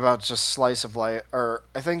like about just slice of life, or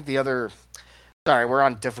I think the other, sorry, we're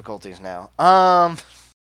on difficulties now. I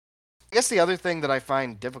guess the other thing that I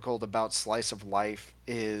find difficult about slice of life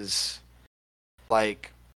is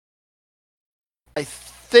like I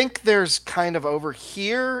think there's kind of over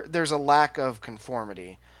here there's a lack of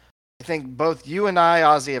conformity. I think both you and I,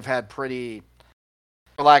 Ozzy, have had pretty,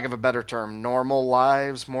 for lack of a better term, normal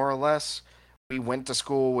lives, more or less. we went to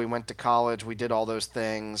school, we went to college, we did all those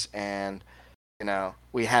things, and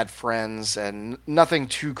we had friends, and nothing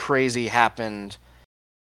too crazy happened,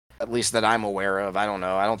 at least that I'm aware of. I don't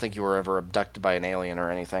know. I don't think you were ever abducted by an alien or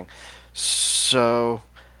anything. So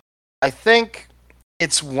I think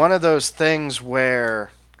it's one of those things where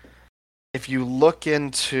if you look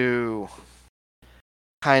into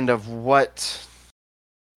kind of what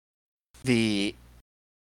the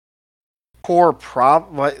core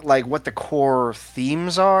what the core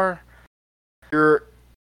themes are, you're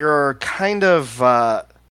kind of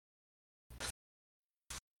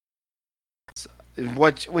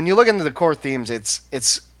when you look into the core themes,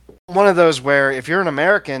 it's one of those where if you're an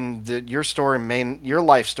American, your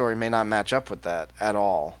life story may not match up with that at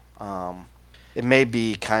all. It may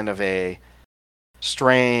be kind of a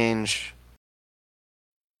strange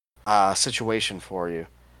situation for you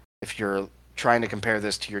if you're trying to compare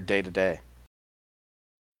this to your day to day.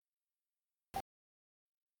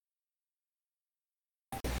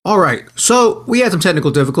 All right, so we had some technical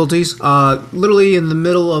difficulties. Literally in the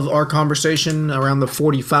middle of our conversation, around the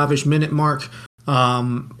 45-ish minute mark,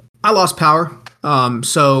 I lost power.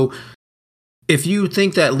 So if you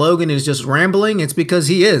think that Logan is just rambling, it's because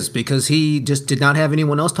he just did not have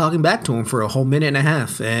anyone else talking back to him for a whole minute and a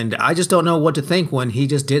half. And I just don't know what to think when he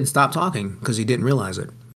just didn't stop talking because he didn't realize it.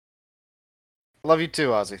 Love you too,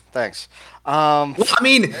 Ozzy. Thanks. Well, I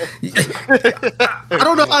mean, I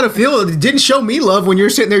don't know how to feel. It didn't show me love when you're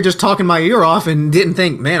sitting there just talking my ear off and didn't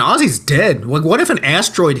think, man, Ozzy's dead. Like, what if an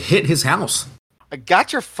asteroid hit his house? I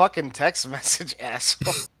got your fucking text message,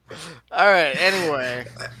 asshole. All right. Anyway,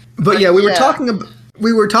 but yeah, we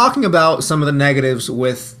were talking about some of the negatives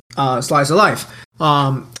with Slice of Life.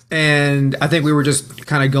 And I think we were just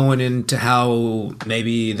kind of going into how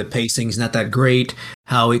maybe the pacing's not that great,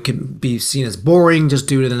 how it can be seen as boring just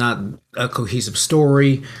due to the not a cohesive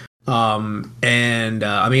story. I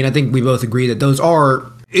mean, I think we both agree that those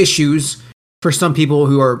are issues for some people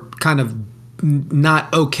who are kind of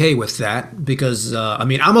not okay with that because, I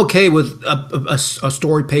mean, I'm okay with a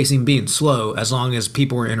story pacing being slow as long as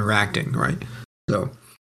people are interacting, right? So.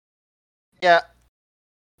 Yeah.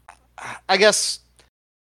 I guess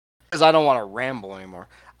because I don't want to ramble anymore.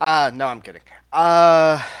 No, I'm kidding.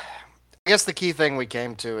 I guess the key thing we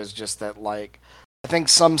came to is just that, like, I think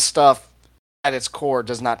some stuff at its core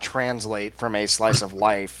does not translate from a slice of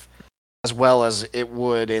life as well as it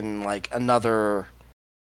would in, like, another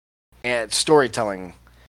storytelling.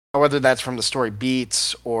 Whether that's from the story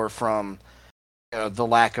beats or from the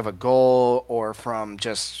lack of a goal or from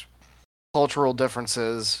just cultural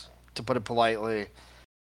differences, to put it politely.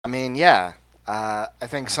 I mean, yeah. I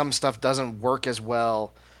think some stuff doesn't work as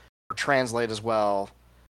well or translate as well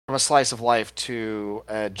from a slice of life to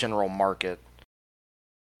a general market.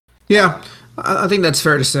 Yeah, I think that's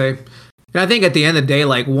fair to say. And I think at the end of the day,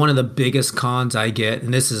 like one of the biggest cons I get,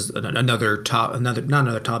 and this is another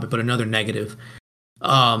negative,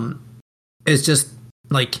 is just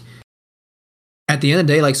like at the end of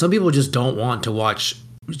the day, like some people just don't want to watch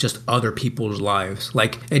just other people's lives.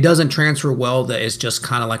 Like it doesn't transfer well that it's just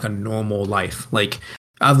kind of like a normal life. Like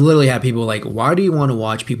I've literally had people like, why do you want to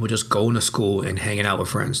watch people just going to school and hanging out with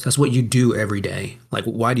friends? That's what you do every day. Like,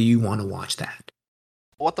 why do you want to watch that?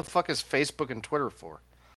 What the fuck is Facebook and Twitter for?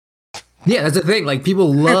 Yeah, that's the thing. Like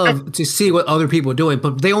people love to see what other people are doing,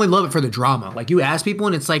 but they only love it for the drama. Like you ask people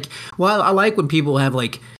and it's like, well, I like when people have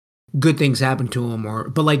like good things happen to them,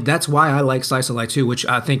 but like that's why I like Slice of Life too, which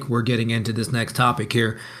I think we're getting into this next topic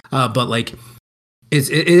here. But like it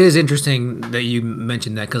is interesting that you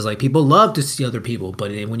mentioned that because like people love to see other people, but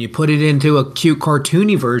when you put it into a cute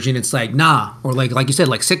cartoony version, it's like nah. Or like you said,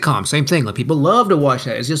 like sitcom, same thing. Like people love to watch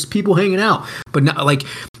that. It's just people hanging out. But not like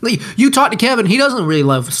you talk to Kevin, he doesn't really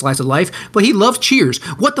love Slice of Life, but he loves Cheers.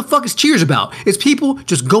 What the fuck is Cheers about? It's people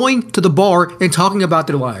just going to the bar and talking about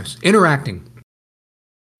their lives, interacting.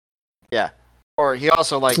 Yeah, or he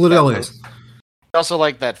also liked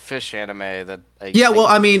that fish anime that. Well,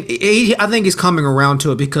 I mean, I think he's coming around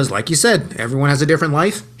to it because, like you said, everyone has a different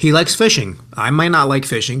life. He likes fishing. I might not like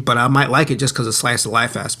fishing, but I might like it just because of Slice of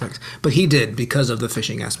Life aspects. But he did because of the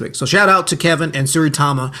fishing aspect. So shout out to Kevin and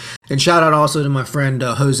Suritama, and shout out also to my friend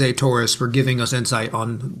Jose Torres for giving us insight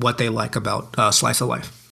on what they like about Slice of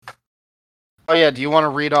Life. Oh yeah, do you want to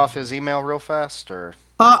read off his email real fast, or?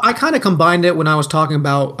 I kind of combined it when I was talking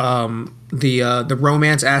about the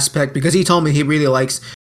romance aspect because he told me he really likes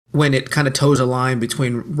when it kind of toes a line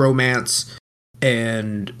between romance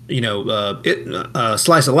and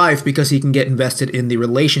Slice of Life because he can get invested in the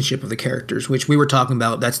relationship of the characters, which we were talking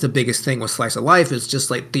about. That's the biggest thing with Slice of Life is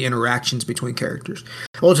just like the interactions between characters.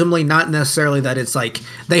 ultimately not necessarily that it's like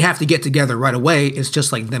they have to get together right away. It's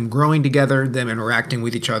just like them growing together, them interacting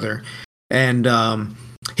with each other. And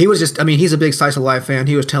he was just, I mean, he's a big Slice of Life fan.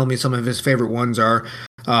 He was telling me some of his favorite ones are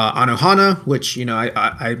Anohana, which, you know,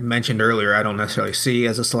 I mentioned earlier, I don't necessarily see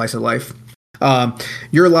as a Slice of Life.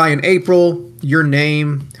 Your Lie in April, Your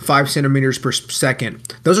Name, 5 centimeters per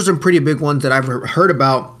second. Those are some pretty big ones that I've heard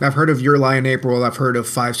about. I've heard of Your Lie in April. I've heard of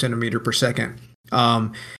 5 centimeter per second.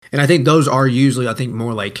 And I think those are usually, I think,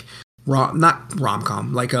 more like not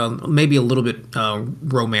rom-com, like maybe a little bit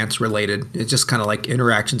romance related. It's just kind of like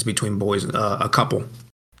interactions between boys, a couple.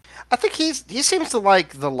 I think he seems to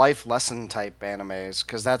like the life lesson type animes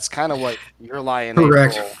because that's kind of what Your Lie in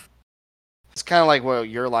Correct. April. It's kind of like what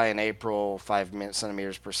Your Lie in April, 5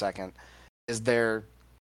 centimeters per second. Is they're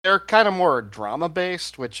kind of more drama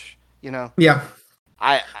based, which you know. Yeah.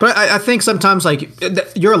 But I think sometimes like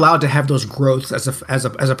you're allowed to have those growths as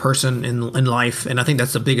a person in life, and I think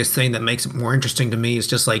that's the biggest thing that makes it more interesting to me. Is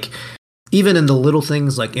just like even in the little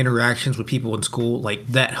things like interactions with people in school, like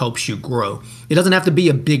that helps you grow. It doesn't have to be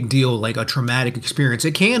a big deal, like a traumatic experience.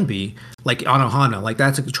 It can be like Anohana, like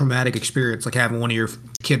that's a traumatic experience, like having one of your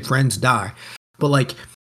kid friends die. But like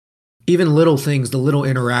even little things, the little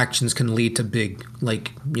interactions can lead to big,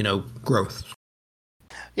 like, you know, growth.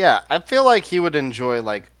 Yeah, I feel like he would enjoy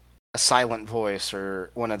like a Silent Voice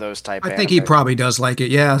or one of those type. I think he probably does like it.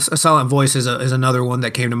 Yeah, A Silent Voice is another one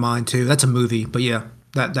that came to mind too. That's a movie, but yeah,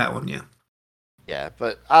 that one, yeah. Yeah,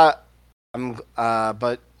 but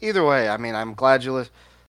but either way, I mean, I'm glad you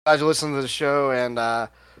listened to the show, and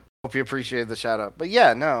hope you appreciated the shout out. But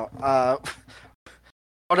yeah, no,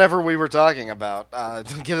 whatever we were talking about,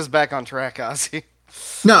 get us back on track, Ozzy.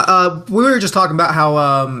 No, we were just talking about how,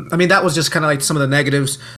 I mean, that was just kind of like some of the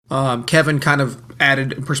negatives. Kevin kind of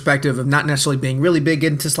added perspective of not necessarily being really big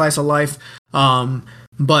into Slice of Life.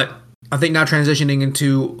 But I think now transitioning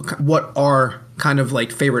into what are kind of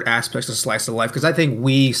like favorite aspects of Slice of Life, because I think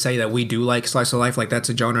we say that we do like Slice of Life, like that's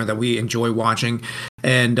a genre that we enjoy watching.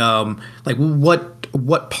 And like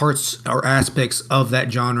what parts or aspects of that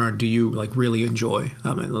genre do you like really enjoy?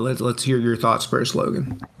 I mean, let's hear your thoughts first,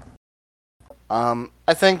 Logan.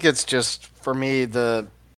 I think it's just for me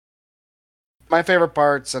my favorite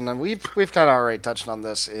parts, and then we've kind of already touched on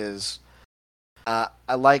this. Is I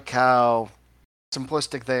like how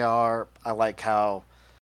simplistic they are. I like how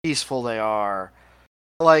peaceful they are.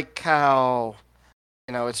 I like how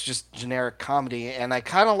it's just generic comedy, and I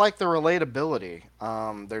kind of like the relatability.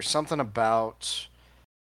 There's something about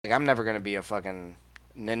like I'm never gonna be a fucking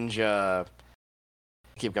ninja.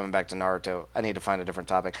 Keep coming back to Naruto. I need to find a different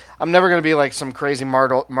topic. I'm never going to be like some crazy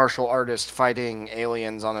martial artist fighting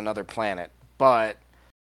aliens on another planet. But,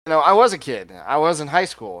 I was a kid. I was in high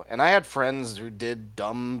school. And I had friends who did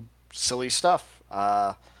dumb, silly stuff.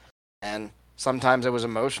 And sometimes it was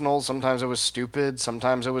emotional. Sometimes it was stupid.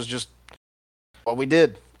 Sometimes it was just what we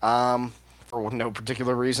did. For no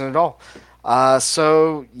particular reason at all.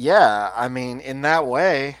 So, yeah. I mean, in that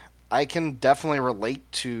way, I can definitely relate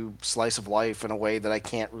to Slice of Life in a way that I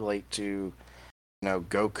can't relate to,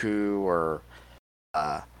 Goku or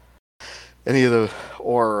any of the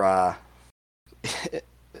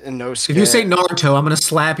Inosuke. If you say Naruto, I'm gonna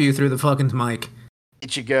slap you through the fucking mic.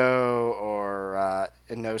 Ichigo or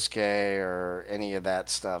Inosuke or any of that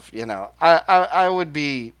stuff. I would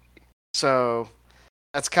be so.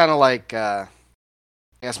 That's kind of like I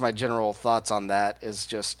guess my general thoughts on that is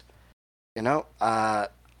just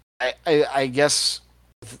I guess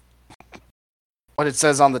what it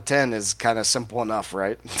says on the tin is kind of simple enough,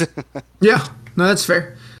 right? Yeah, no, that's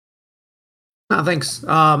fair. No, thanks.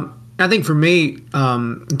 I think for me,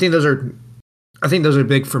 I think those are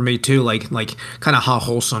big for me too. Like kind of how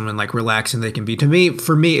wholesome and like relaxing they can be.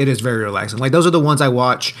 For me, it is very relaxing. Like those are the ones I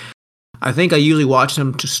watch. I think I usually watch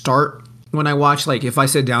them to start. When I watch, like, if I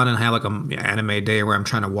sit down and have like an anime day where I'm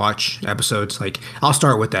trying to watch episodes, like, I'll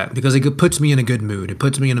start with that because it puts me in a good mood. It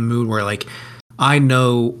puts me in a mood where, like, I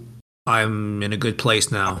know I'm in a good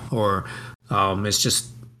place now, or it's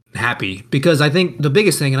just happy. Because I think the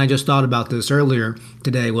biggest thing, and I just thought about this earlier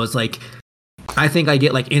today, was like, I think I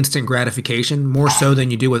get like instant gratification more so than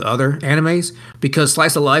you do with other animes because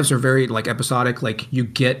Slice of Lives are very like episodic. Like, you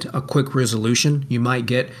get a quick resolution. You might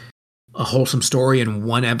get a wholesome story in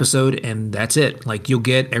one episode and that's it. Like you'll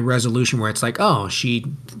get a resolution where it's like, oh, she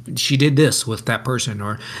did this with that person,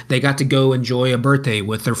 or they got to go enjoy a birthday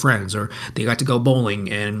with their friends, or they got to go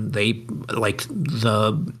bowling and they like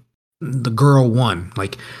the girl won.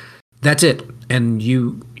 Like that's it. And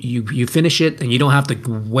you finish it and you don't have to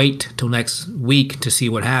wait till next week to see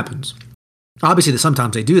what happens. Obviously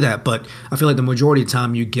sometimes they do that, but I feel like the majority of the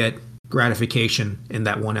time you get gratification in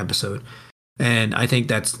that one episode. And I think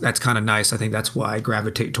that's kind of nice. I think that's why I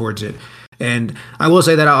gravitate towards it. And I will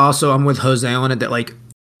say that I'm with Jose on it, that like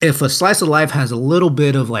if a slice of life has a little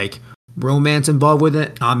bit of like romance involved with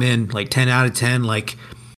it, I'm in, like 10 out of 10. Like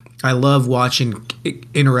I love watching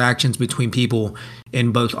interactions between people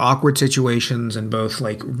in both awkward situations and both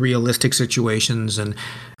like realistic situations. And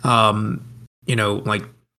like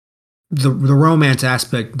the romance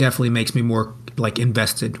aspect definitely makes me more like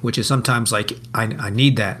invested, which is sometimes like I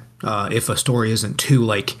need that if a story isn't too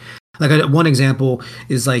like one example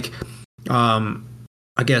is like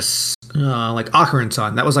I guess like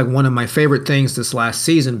Akaran-san. That was like one of my favorite things this last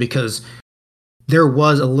season because there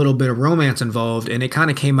was a little bit of romance involved, and it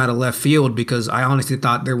kind of came out of left field because I honestly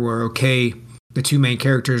thought they were okay. The two main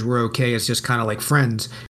characters were okay as just kind of like friends.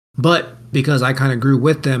 But because I kind of grew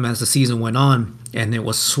with them as the season went on, and it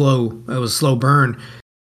was a slow burn,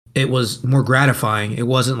 it was more gratifying. It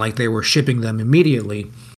wasn't like they were shipping them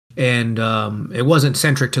immediately. And it wasn't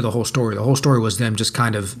centric to the whole story. The whole story was them just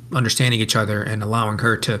kind of understanding each other and allowing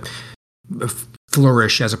her to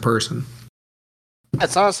flourish as a person.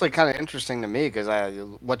 That's honestly kind of interesting to me because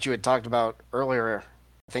what you had talked about earlier,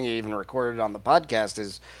 I think you even recorded it on the podcast,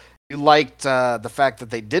 is you liked the fact that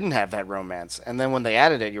they didn't have that romance, and then when they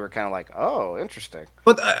added it, you were kind of like, "Oh, interesting."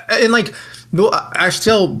 But and like, I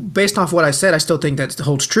still, based off what I said, I still think that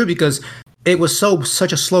holds true because it was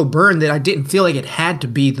such a slow burn that I didn't feel like it had to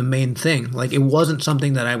be the main thing. Like it wasn't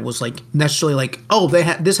something that I was like necessarily like, "Oh,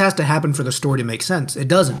 this has to happen for the story to make sense." It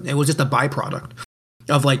doesn't. It was just a byproduct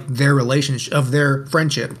of like their relationship, of their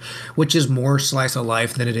friendship, which is more slice of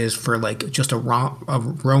life than it is for like just a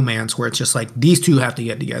romance where it's just like these two have to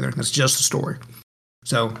get together. That's just a story.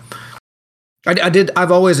 So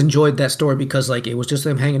I've always enjoyed that story because like it was just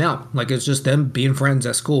them hanging out. Like it's just them being friends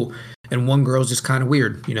at school, and one girl's just kind of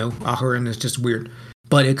weird, Akaran is just weird,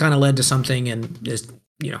 but it kind of led to something, and just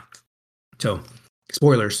so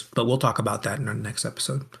spoilers, but we'll talk about that in our next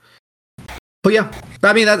episode. But yeah,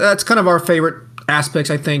 I mean that's kind of our favorite aspects.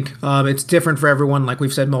 I think it's different for everyone, like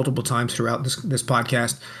we've said multiple times throughout this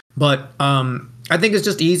podcast, but I think it's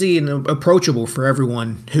just easy and approachable for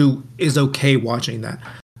everyone who is okay watching that.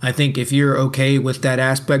 I think if you're okay with that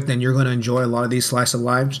aspect, then you're going to enjoy a lot of these slice of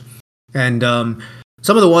lives. And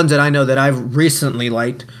some of the ones that I know that I've recently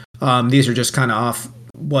liked, these are just kind of off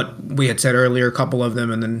what we had said earlier, a couple of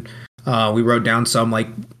them, and then we wrote down some, like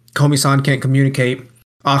Komi-san Can't Communicate,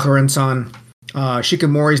 Akaran-san,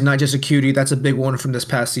 Shikamori's Not Just a Cutie. That's a big one from this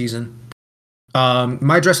past season.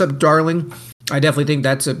 My Dress Up Darling, I definitely think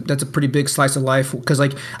that's a pretty big slice of life, because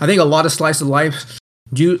like I think a lot of slice of life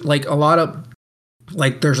do like a lot of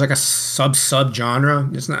like there's like a sub genre.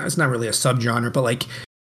 It's not really a sub genre, but like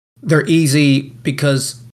they're easy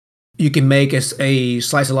because you can make a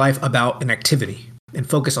slice of life about an activity and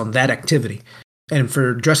focus on that activity. And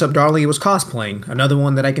for Dress Up Darling, it was cosplaying. Another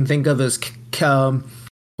one that I can think of is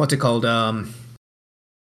what's it called?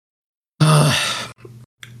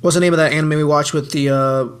 What's the name of that anime we watched with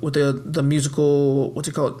the musical? What's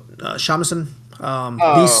it called? Shamisen.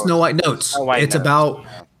 These Snow White Notes.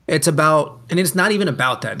 It's about, and it's not even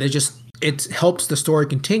about that. It helps the story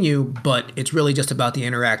continue, but it's really just about the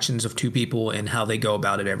interactions of two people and how they go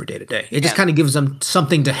about it every day to day. It just kind of gives them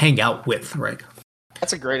something to hang out with, right?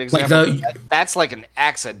 That's a great example. That's like an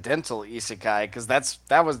accidental isekai, because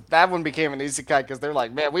that one became an isekai because they're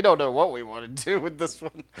like, man, we don't know what we want to do with this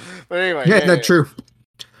one. But anyway, yeah, that's true.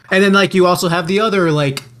 And then like you also have the other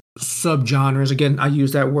like subgenres. Again, I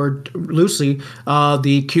use that word loosely.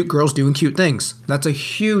 The cute girls doing cute things. That's a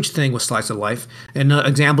huge thing with slice of life. And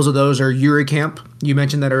examples of those are Yuri Camp. You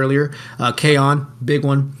mentioned that earlier. K-On, big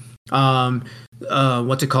one.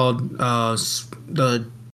 What's it called?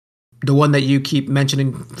 The one that you keep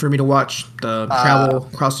mentioning for me to watch, the travel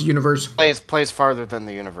across the universe. Plays farther than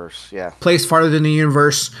the universe, yeah. Plays farther than the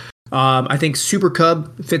universe. I think Super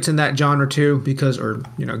Cub fits in that genre too, because, or,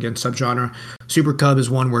 again, subgenre. Super Cub is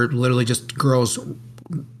one where literally just girls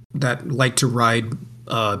that like to ride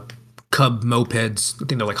Cub mopeds. I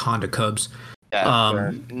think they're like Honda Cubs. Yeah,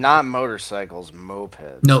 they're not motorcycles,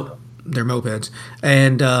 mopeds. No, they're mopeds.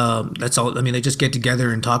 And that's all. I mean, they just get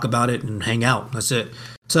together and talk about it and hang out. That's it.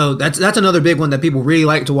 So that's another big one that people really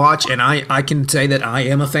like to watch, and I can say that I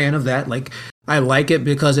am a fan of that. Like, I like it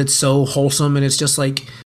because it's so wholesome, and it's just like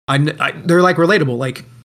they're like relatable. Like,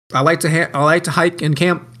 I like to hike and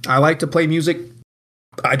camp. I like to play music.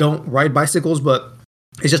 I don't ride bicycles, but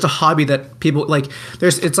it's just a hobby that people like.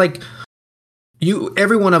 It's like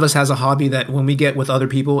every one of us has a hobby that when we get with other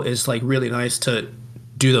people is like really nice to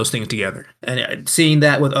do those things together. And seeing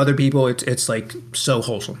that with other people, it's like so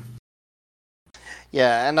wholesome.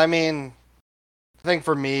 Yeah, and I mean, I think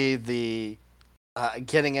for me, the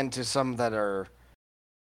getting into some that are.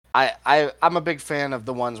 I'm a big fan of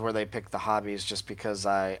the ones where they pick the hobbies, just because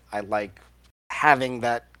I like having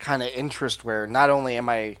that kind of interest where not only am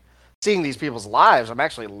I seeing these people's lives, I'm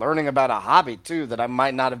actually learning about a hobby too that I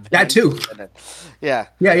might not have been That too. interested in. Yeah.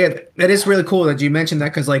 Yeah. That is really cool that you mentioned that,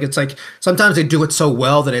 because like it's like sometimes they do it so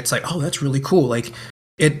well that it's like, oh, that's really cool. Like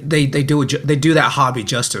they do they do that hobby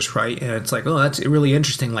justice, right? And it's like, oh, that's really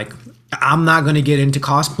interesting. Like I'm not going to get into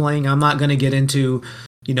cosplaying. I'm not going to get into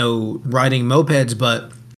riding mopeds,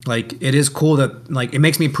 but like it is cool that like it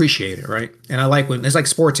makes me appreciate it, right? And I like when it's like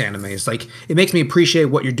sports anime. It's like it makes me appreciate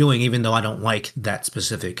what you're doing, even though I don't like that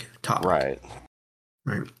specific topic. Right.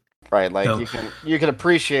 Right. Right. Like So, you can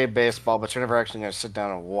appreciate baseball, but you're never actually going to sit down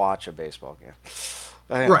and watch a baseball game.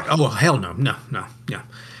 right. Oh well, hell no, yeah.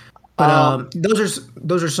 But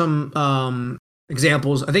those are some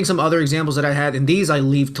examples. I think some other examples that I had, and these I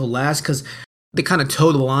leave till last because they kind of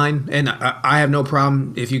toe the line, and I have no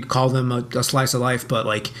problem if you call them a slice of life. But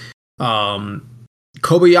like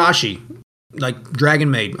Kobayashi, like Dragon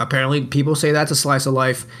Maid, apparently people say that's a slice of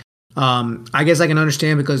life. I guess I can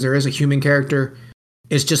understand because there is a human character.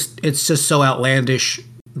 It's just so outlandish.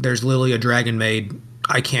 There's literally a Dragon Maid.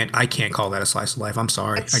 I can't call that a slice of life. I'm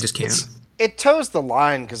sorry, I just can't. It toes the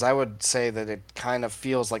line because I would say that it kind of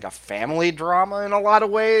feels like a family drama in a lot of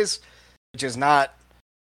ways, which is not.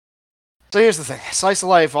 So here's the thing: slice of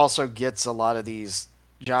life also gets a lot of these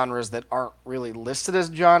genres that aren't really listed as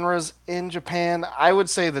genres in Japan. I would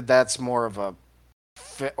say that that's more of a,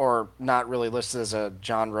 or not really listed as a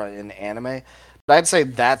genre in anime. But I'd say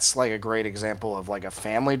that's like a great example of like a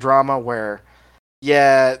family drama where,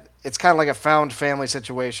 yeah, it's kind of like a found family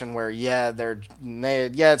situation where, yeah,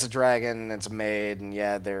 it's a dragon, it's a maid, and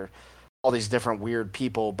yeah, they're all these different weird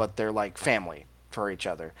people, but they're like family for each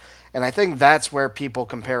other. And I think that's where people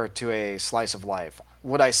compare it to a slice of life.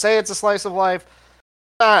 Would I say it's a slice of life?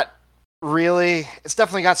 Not really. It's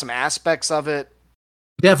definitely got some aspects of it.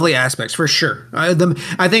 Definitely aspects, for sure. I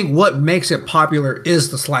think what makes it popular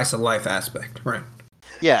is the slice of life aspect, right?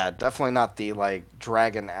 Yeah, definitely not the like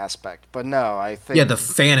dragon aspect, but no, I think Yeah, the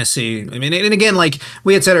fantasy. I mean, and again, like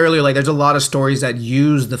we had said earlier, like there's a lot of stories that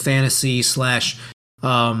use the fantasy slash,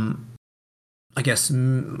 I guess,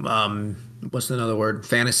 what's another word?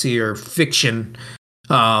 Fantasy or fiction,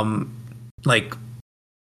 like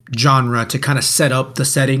genre to kind of set up the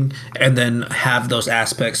setting and then have those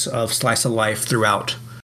aspects of slice of life throughout.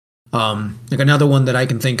 Like another one that I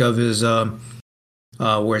can think of is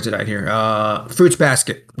where's it at here? Fruits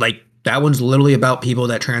Basket. Like that one's literally about people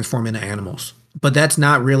that transform into animals. But that's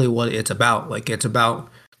not really what it's about. Like it's about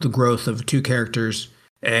the growth of two characters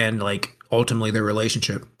and like ultimately their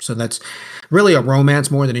relationship. So that's really a romance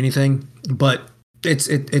more than anything. But it's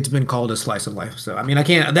been called a slice of life. So I mean I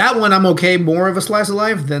can't that one I'm okay more of a slice of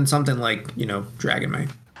life than something like, Dragon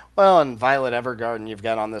Maid. well, and Violet Evergarden you've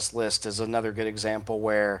got on this list is another good example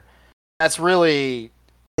where that's really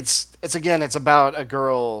it's about a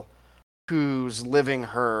girl who's living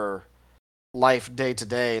her life day to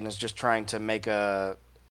day and is just trying to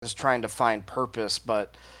find purpose,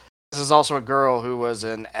 but this is also a girl who was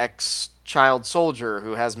an ex-child soldier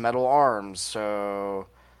who has metal arms. So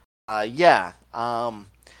yeah, and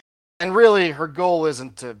really her goal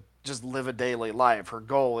isn't to just live a daily life. Her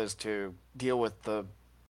goal is to deal with the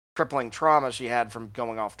crippling trauma she had from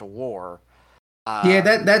going off to war. Yeah,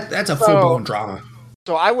 that's a full blown drama.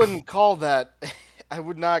 So I wouldn't call that. I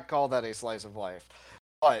would not call that a slice of life.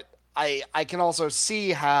 But I can also see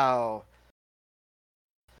how,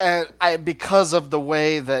 and because of the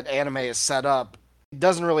way that anime is set up, it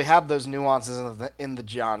doesn't really have those nuances in the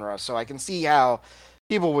genre. So I can see how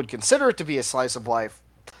people would consider it to be a slice of life.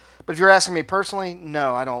 But if you're asking me personally,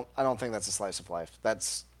 no, I don't think that's a slice of life. That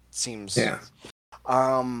seems yeah.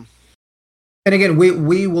 And again,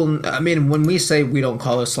 we will. I mean, when we say we don't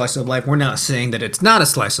call it a slice of life, we're not saying that it's not a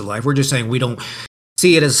slice of life. We're just saying we don't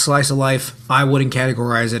see it as a slice of life. I wouldn't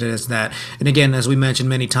categorize it as that. And again, as we mentioned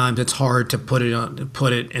many times, it's hard to put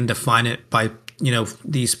it and define it by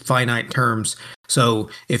these finite terms.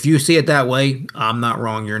 So if you see it that way, I'm not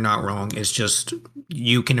wrong. You're not wrong. It's just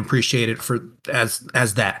you can appreciate it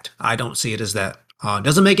as that. I don't see it as that. It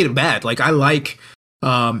doesn't make it bad. Like I like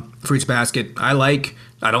Fruits Basket.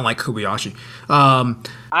 I don't like Kobayashi. I'm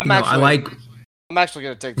actually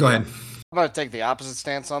going to take. Go ahead. I'm going to take the opposite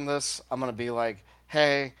stance on this. I'm going to be like,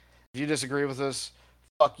 hey, if you disagree with us,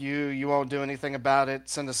 fuck you. You won't do anything about it.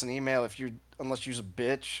 Send us an email unless you're a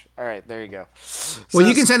bitch. All right, there you go. Well,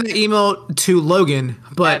 you can send an email to Logan,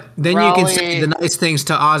 but then you can say the nice things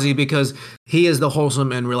to Ozzy because he is the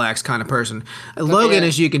wholesome and relaxed kind of person. Logan,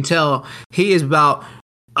 as you can tell, he's about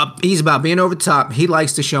being over the top. He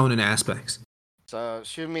likes the shonen aspects. So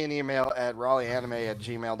shoot me an email at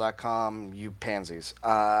raleighanime@gmail.com, you pansies.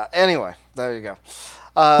 Anyway, there you go.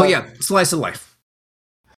 But yeah, slice of life.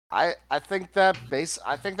 I think that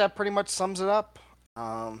pretty much sums it up.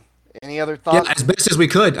 Any other Yeah, thoughts? as best as we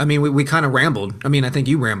could. I mean, we kind of rambled. I mean, I think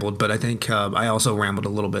you rambled, but I think I also rambled a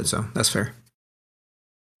little bit, so that's fair.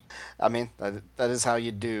 I mean, that is how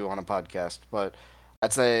you do on a podcast. But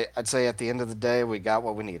I'd say at the end of the day, we got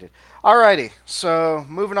what we needed. Alrighty, so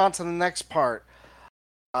moving on to the next part.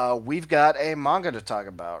 We've got a manga to talk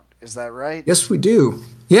about. Is that right? Yes, we do.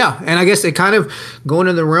 Yeah, and I guess it kind of going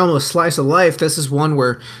in the realm of slice of life. This is one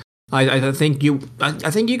where I think I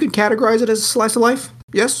think you could categorize it as a slice of life.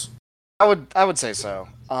 Yes. I would say so.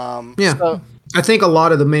 Yeah. So, I think a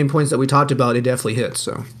lot of the main points that we talked about, it definitely hits.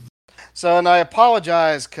 So and I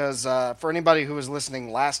apologize because for anybody who was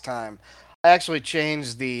listening last time, I actually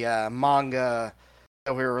changed the manga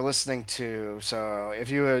that we were listening to. So if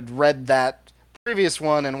you had read that previous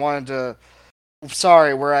one and wanted to,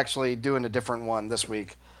 sorry, we're actually doing a different one this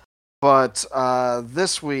week. But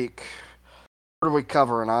this week, what are we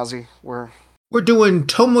covering, Ozzy? we're doing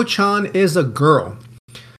Tomo-chan is a girl.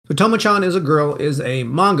 So Tomo-chan is a girl is a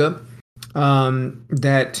manga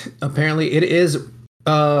that apparently it is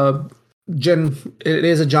it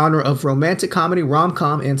is a genre of romantic comedy,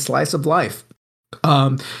 rom-com, and slice of life.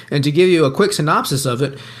 And to give you a quick synopsis of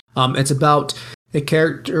it, it's about a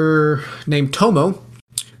character named Tomo,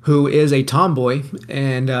 who is a tomboy,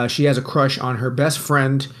 and she has a crush on her best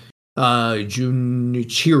friend,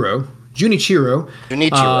 Junichiro. Junichiro,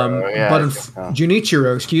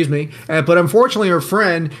 Junichiro, excuse me. But unfortunately, her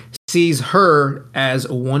friend sees her as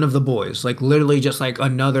one of the boys, like literally just like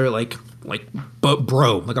another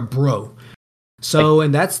bro, like a bro. So,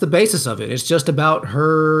 and that's the basis of it. It's just about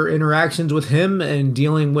her interactions with him and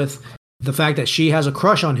dealing with the fact that she has a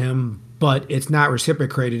crush on him, but it's not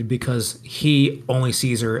reciprocated because he only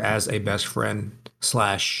sees her as a best friend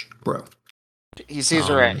slash bro. He sees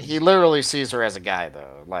her. He literally sees her as a guy,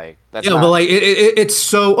 though. Like that's yeah, not... but like it's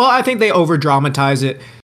so. Well, I think they over dramatize it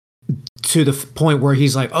to the point where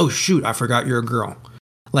he's like, "Oh shoot, I forgot you're a girl."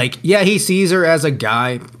 Like, yeah, he sees her as a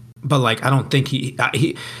guy, but like I don't think he.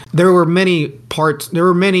 There were many parts. There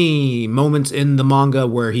were many moments in the manga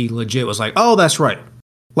where he legit was like, "Oh, that's right."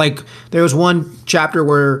 Like there was one chapter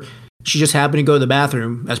where she just happened to go to the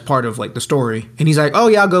bathroom as part of like the story, and he's like, "Oh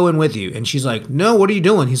yeah, I'll go in with you," and she's like, "No, what are you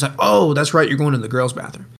doing?" He's like, "Oh, that's right, you're going to the girls'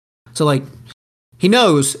 bathroom." So like, he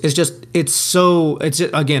knows. It's just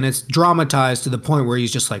again, it's dramatized to the point where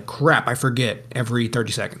he's just like, "Crap, I forget every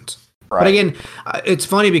 30 seconds." Right. But again, it's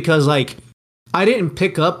funny because like, I didn't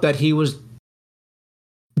pick up that he was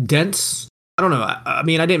dense. I don't know. I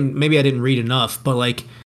mean, I didn't read enough, but like.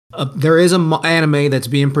 There is an anime that's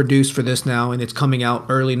being produced for this now, and it's coming out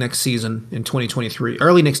early next season in 2023,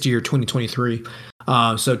 early next year, 2023.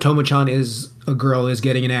 So Tomo-chan is a girl is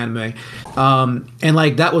getting an anime, and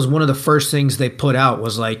like that was one of the first things they put out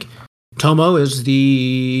was like Tomo is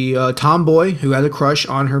the tomboy who has a crush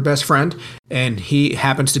on her best friend, and he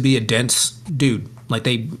happens to be a dense dude.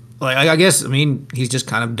 I guess he's just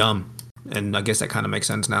kind of dumb, and I guess that kind of makes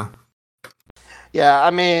sense now. Yeah,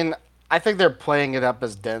 I mean. I think they're playing it up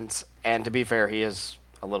as dense, and to be fair, he is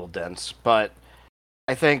a little dense. But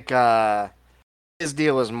I think his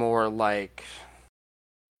deal is more like...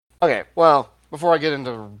 Okay, well, before I get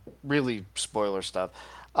into really spoiler stuff,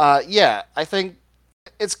 yeah, I think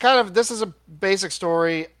it's kind of... This is a basic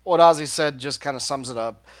story. What Ozzy said just kind of sums it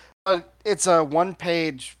up. But it's a one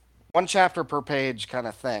chapter per page kind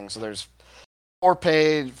of thing. So there's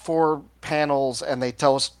 4 panels, and they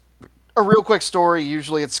tell us a real quick story.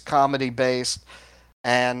 Usually it's comedy based,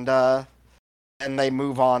 and they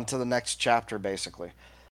move on to the next chapter basically.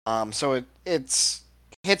 So it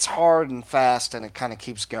hits hard and fast, and it kind of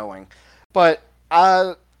keeps going. But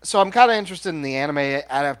so I'm kind of interested in the anime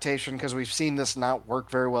adaptation because we've seen this not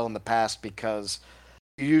work very well in the past because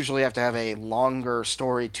you usually have to have a longer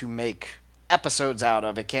story to make episodes out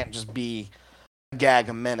of. It can't just be a gag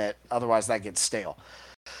a minute, otherwise that gets stale.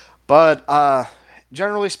 But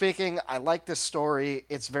generally speaking, I like this story.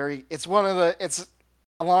 It's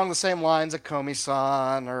along the same lines of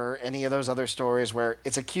Komi-san or any of those other stories where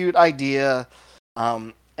it's a cute idea,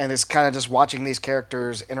 and it's kind of just watching these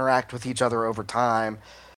characters interact with each other over time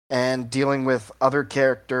and dealing with other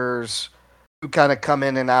characters who kind of come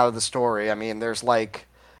in and out of the story. I mean, there's like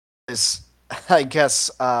this, I guess,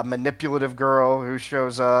 manipulative girl who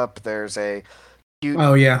shows up. There's a cute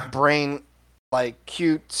brain, like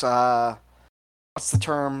cute... what's the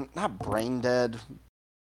term? Not brain dead.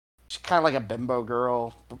 She's kind of like a bimbo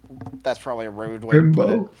girl. That's probably a rude way to put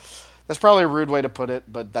it. That's probably a rude way to put it,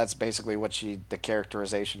 but that's basically what the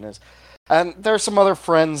characterization is. And there's some other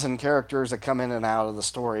friends and characters that come in and out of the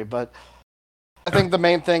story, but I think the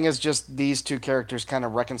main thing is just these two characters kind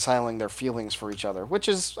of reconciling their feelings for each other, which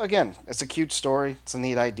is, again, it's a cute story. It's a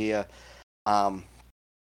neat idea. Um,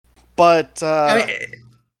 but I mean,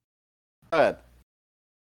 go ahead.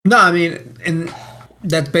 no, I mean, and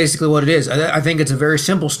that's basically what it is. I think it's a very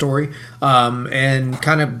simple story, and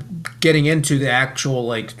kind of getting into the actual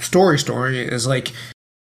like story is like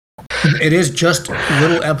it is just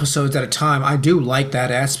little episodes at a time. I do like that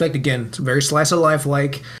aspect. Again, it's very slice of life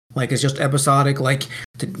like it's just episodic. Like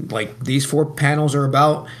these 4 panels are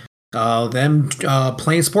about them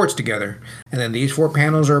playing sports together, and then these 4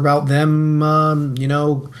 panels are about them. I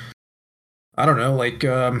don't know, like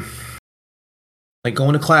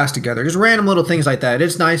going to class together. Just random little things like that.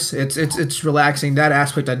 It's nice. It's relaxing. That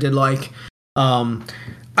aspect I did like. I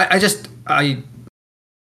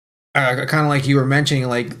kind of like you were mentioning,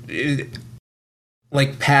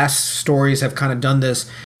 like past stories have kind of done this,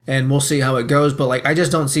 and we'll see how it goes. But like, I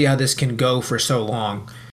just don't see how this can go for so long.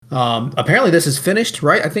 Apparently, this is finished,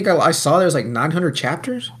 right? I think I saw there's like 900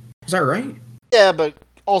 chapters. Is that right? Yeah, but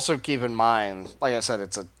also keep in mind, like I said,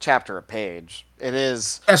 it's a chapter a page. It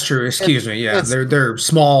is. That's true. Excuse me. Yeah, they're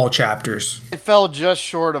small chapters. It fell just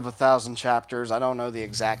short of 1,000 chapters. I don't know the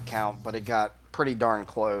exact count, but it got pretty darn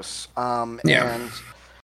close. Yeah. And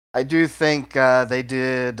I do think they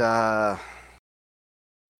did. They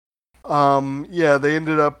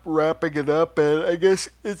ended up wrapping it up, and I guess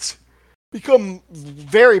it's become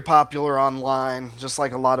very popular online, just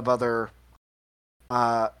like a lot of other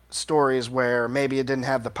stories where maybe it didn't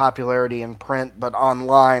have the popularity in print, but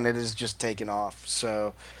online it is just taken off.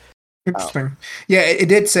 So interesting. Yeah, it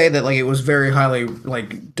did say that like it was very highly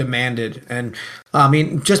like demanded, and I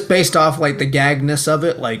mean just based off like the gagness of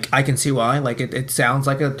it, like I can see why. Like it sounds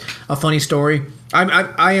like a funny story.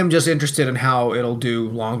 I am just interested in how it'll do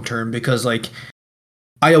long term, because like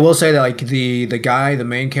I will say that like the guy, the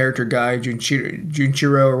main character guy,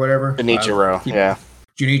 Junichiro or whatever. Junichiro, yeah.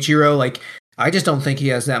 Junichiro, like I just don't think he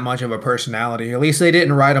has that much of a personality. At least they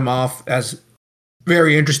didn't write him off as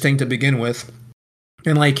very interesting to begin with.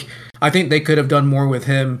 And like I think they could have done more with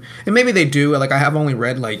him. And maybe they do. Like I have only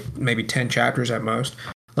read like maybe 10 chapters at most.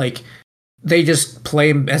 Like they just play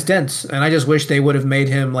him as dense. And I just wish they would have made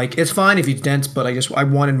him like, it's fine if he's dense, but I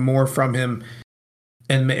wanted more from him.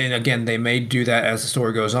 And again, they may do that as the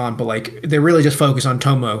story goes on, but like they really just focus on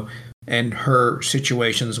Tomo and her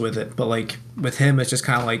situations with it. But like with him, it's just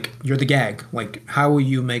kind of like you're the gag. Like how will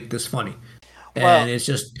you make this funny? And it's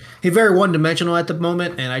just he's very one dimensional at the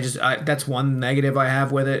moment, and that's one negative I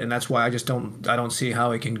have with it, and that's why I don't see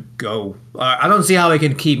how it can go. I don't see how it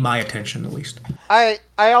can keep my attention at least. I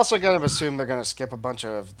also kind of assume they're going to skip a bunch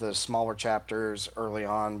of the smaller chapters early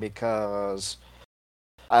on, because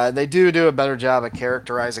they do a better job of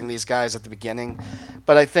characterizing these guys at the beginning.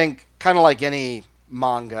 But I think, kind of like any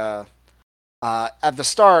manga, at the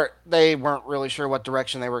start, they weren't really sure what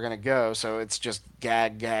direction they were going to go, so it's just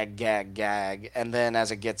gag, gag, gag, gag. And then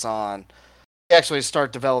as it gets on, they actually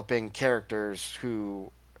start developing characters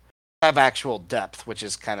who have actual depth, which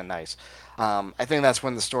is kind of nice. I think that's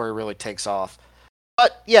when the story really takes off.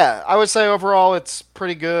 But yeah, I would say overall it's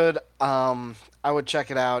pretty good. I would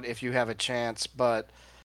check it out if you have a chance, but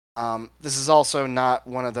this is also not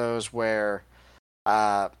one of those where,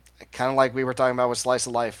 kind of like we were talking about with Slice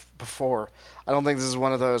of Life before, I don't think this is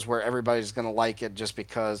one of those where everybody's going to like it just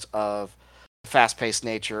because of the fast-paced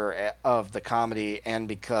nature of the comedy, and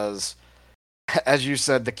because, as you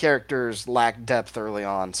said, the characters lack depth early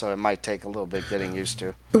on, so it might take a little bit getting used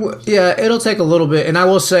to. Yeah, it'll take a little bit, and I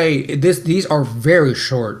will say these are very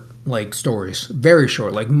short, like stories, very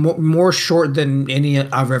short, like more short than any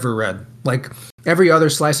I've ever read. Like every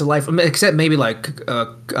other Slice of Life, except maybe like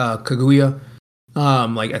Kaguya.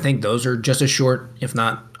 Like I think those are just as short, if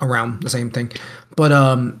not around the same thing. But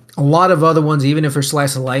a lot of other ones, even if they're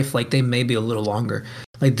Slice of Life, like they may be a little longer.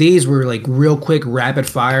 Like these were like real quick, rapid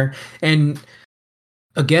fire. And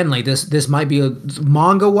again, like this might be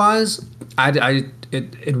manga wise,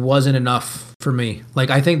 it wasn't enough for me. Like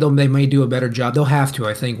I think they may do a better job. They'll have to,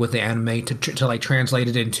 I think, with the anime to like translate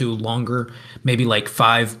it into longer, maybe like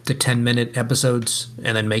 5 to 10 minute episodes,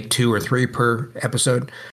 and then make 2 or 3 per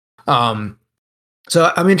episode.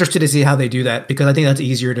 So I'm interested to see how they do that, because I think that's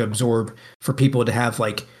easier to absorb for people to have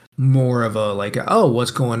like more of a like, oh,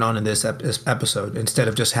 what's going on in this episode, instead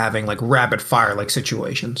of just having like rapid fire like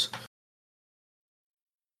situations.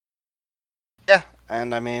 Yeah,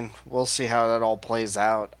 and I mean, we'll see how that all plays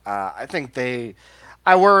out. I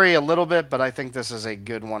worry a little bit, but I think this is a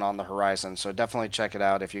good one on the horizon, so definitely check it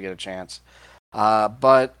out if you get a chance.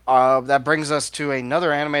 But that brings us to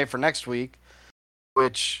another anime for next week,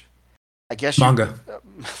 which I guess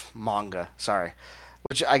manga, sorry.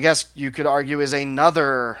 Which I guess you could argue is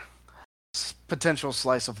another potential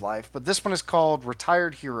slice of life, but this one is called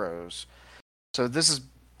Retired Heroes. So this is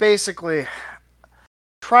basically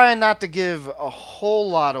trying not to give a whole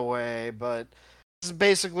lot away, but this is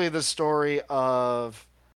basically the story of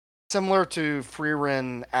similar to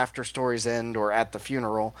Frieren After Stories End or At the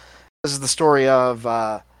Funeral. This is the story of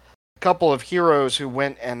a couple of heroes who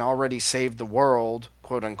went and already saved the world,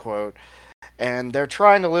 quote unquote, and they're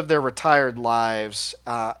trying to live their retired lives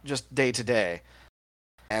just day to day.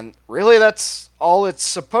 And really, that's all it's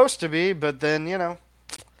supposed to be, but then,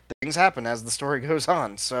 things happen as the story goes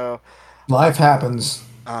on. So, life happens.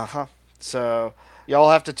 So, y'all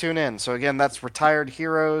have to tune in. So, again, that's Retired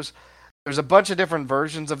Heroes. There's a bunch of different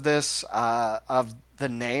versions of this, of the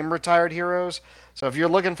name Retired Heroes. So, if you're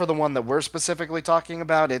looking for the one that we're specifically talking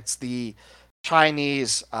about, it's the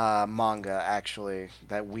Chinese manga, actually,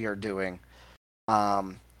 that we are doing.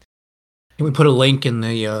 Can we put a link in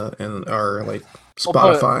the in our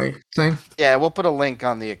Spotify thing? Yeah, we'll put a link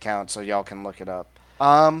on the account so y'all can look it up.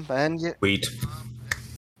 Sweet.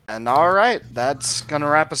 And all right, that's gonna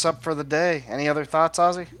wrap us up for the day. Any other thoughts,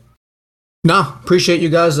 Ozzy? No, appreciate you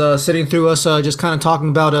guys sitting through us, just kind of talking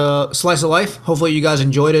about Slice of Life. Hopefully, you guys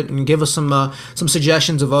enjoyed it and give us some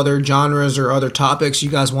suggestions of other genres or other topics you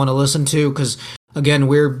guys want to listen to. Because again,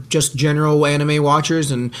 we're just general anime watchers,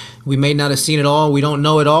 and we may not have seen it all. We don't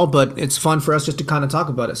know it all, but it's fun for us just to kind of talk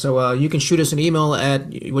about it. So you can shoot us an email at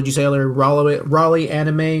what'd you say earlier,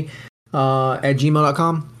 RaleighAnime at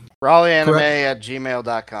gmail.com.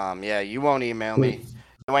 RaleighAnime@gmail.com. Yeah, you won't email me.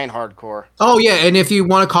 You ain't hardcore. Oh yeah, and if you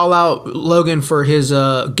want to call out Logan for his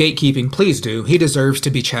gatekeeping, please do. He deserves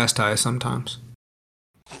to be chastised sometimes.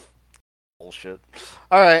 Bullshit.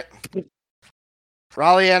 All right.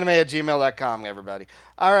 RaleighAnime@gmail.com, everybody.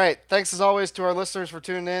 All right. Thanks as always to our listeners for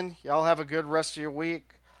tuning in. Y'all have a good rest of your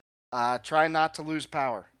week. Try not to lose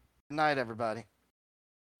power. Good night, everybody.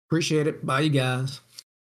 Appreciate it. Bye, you guys.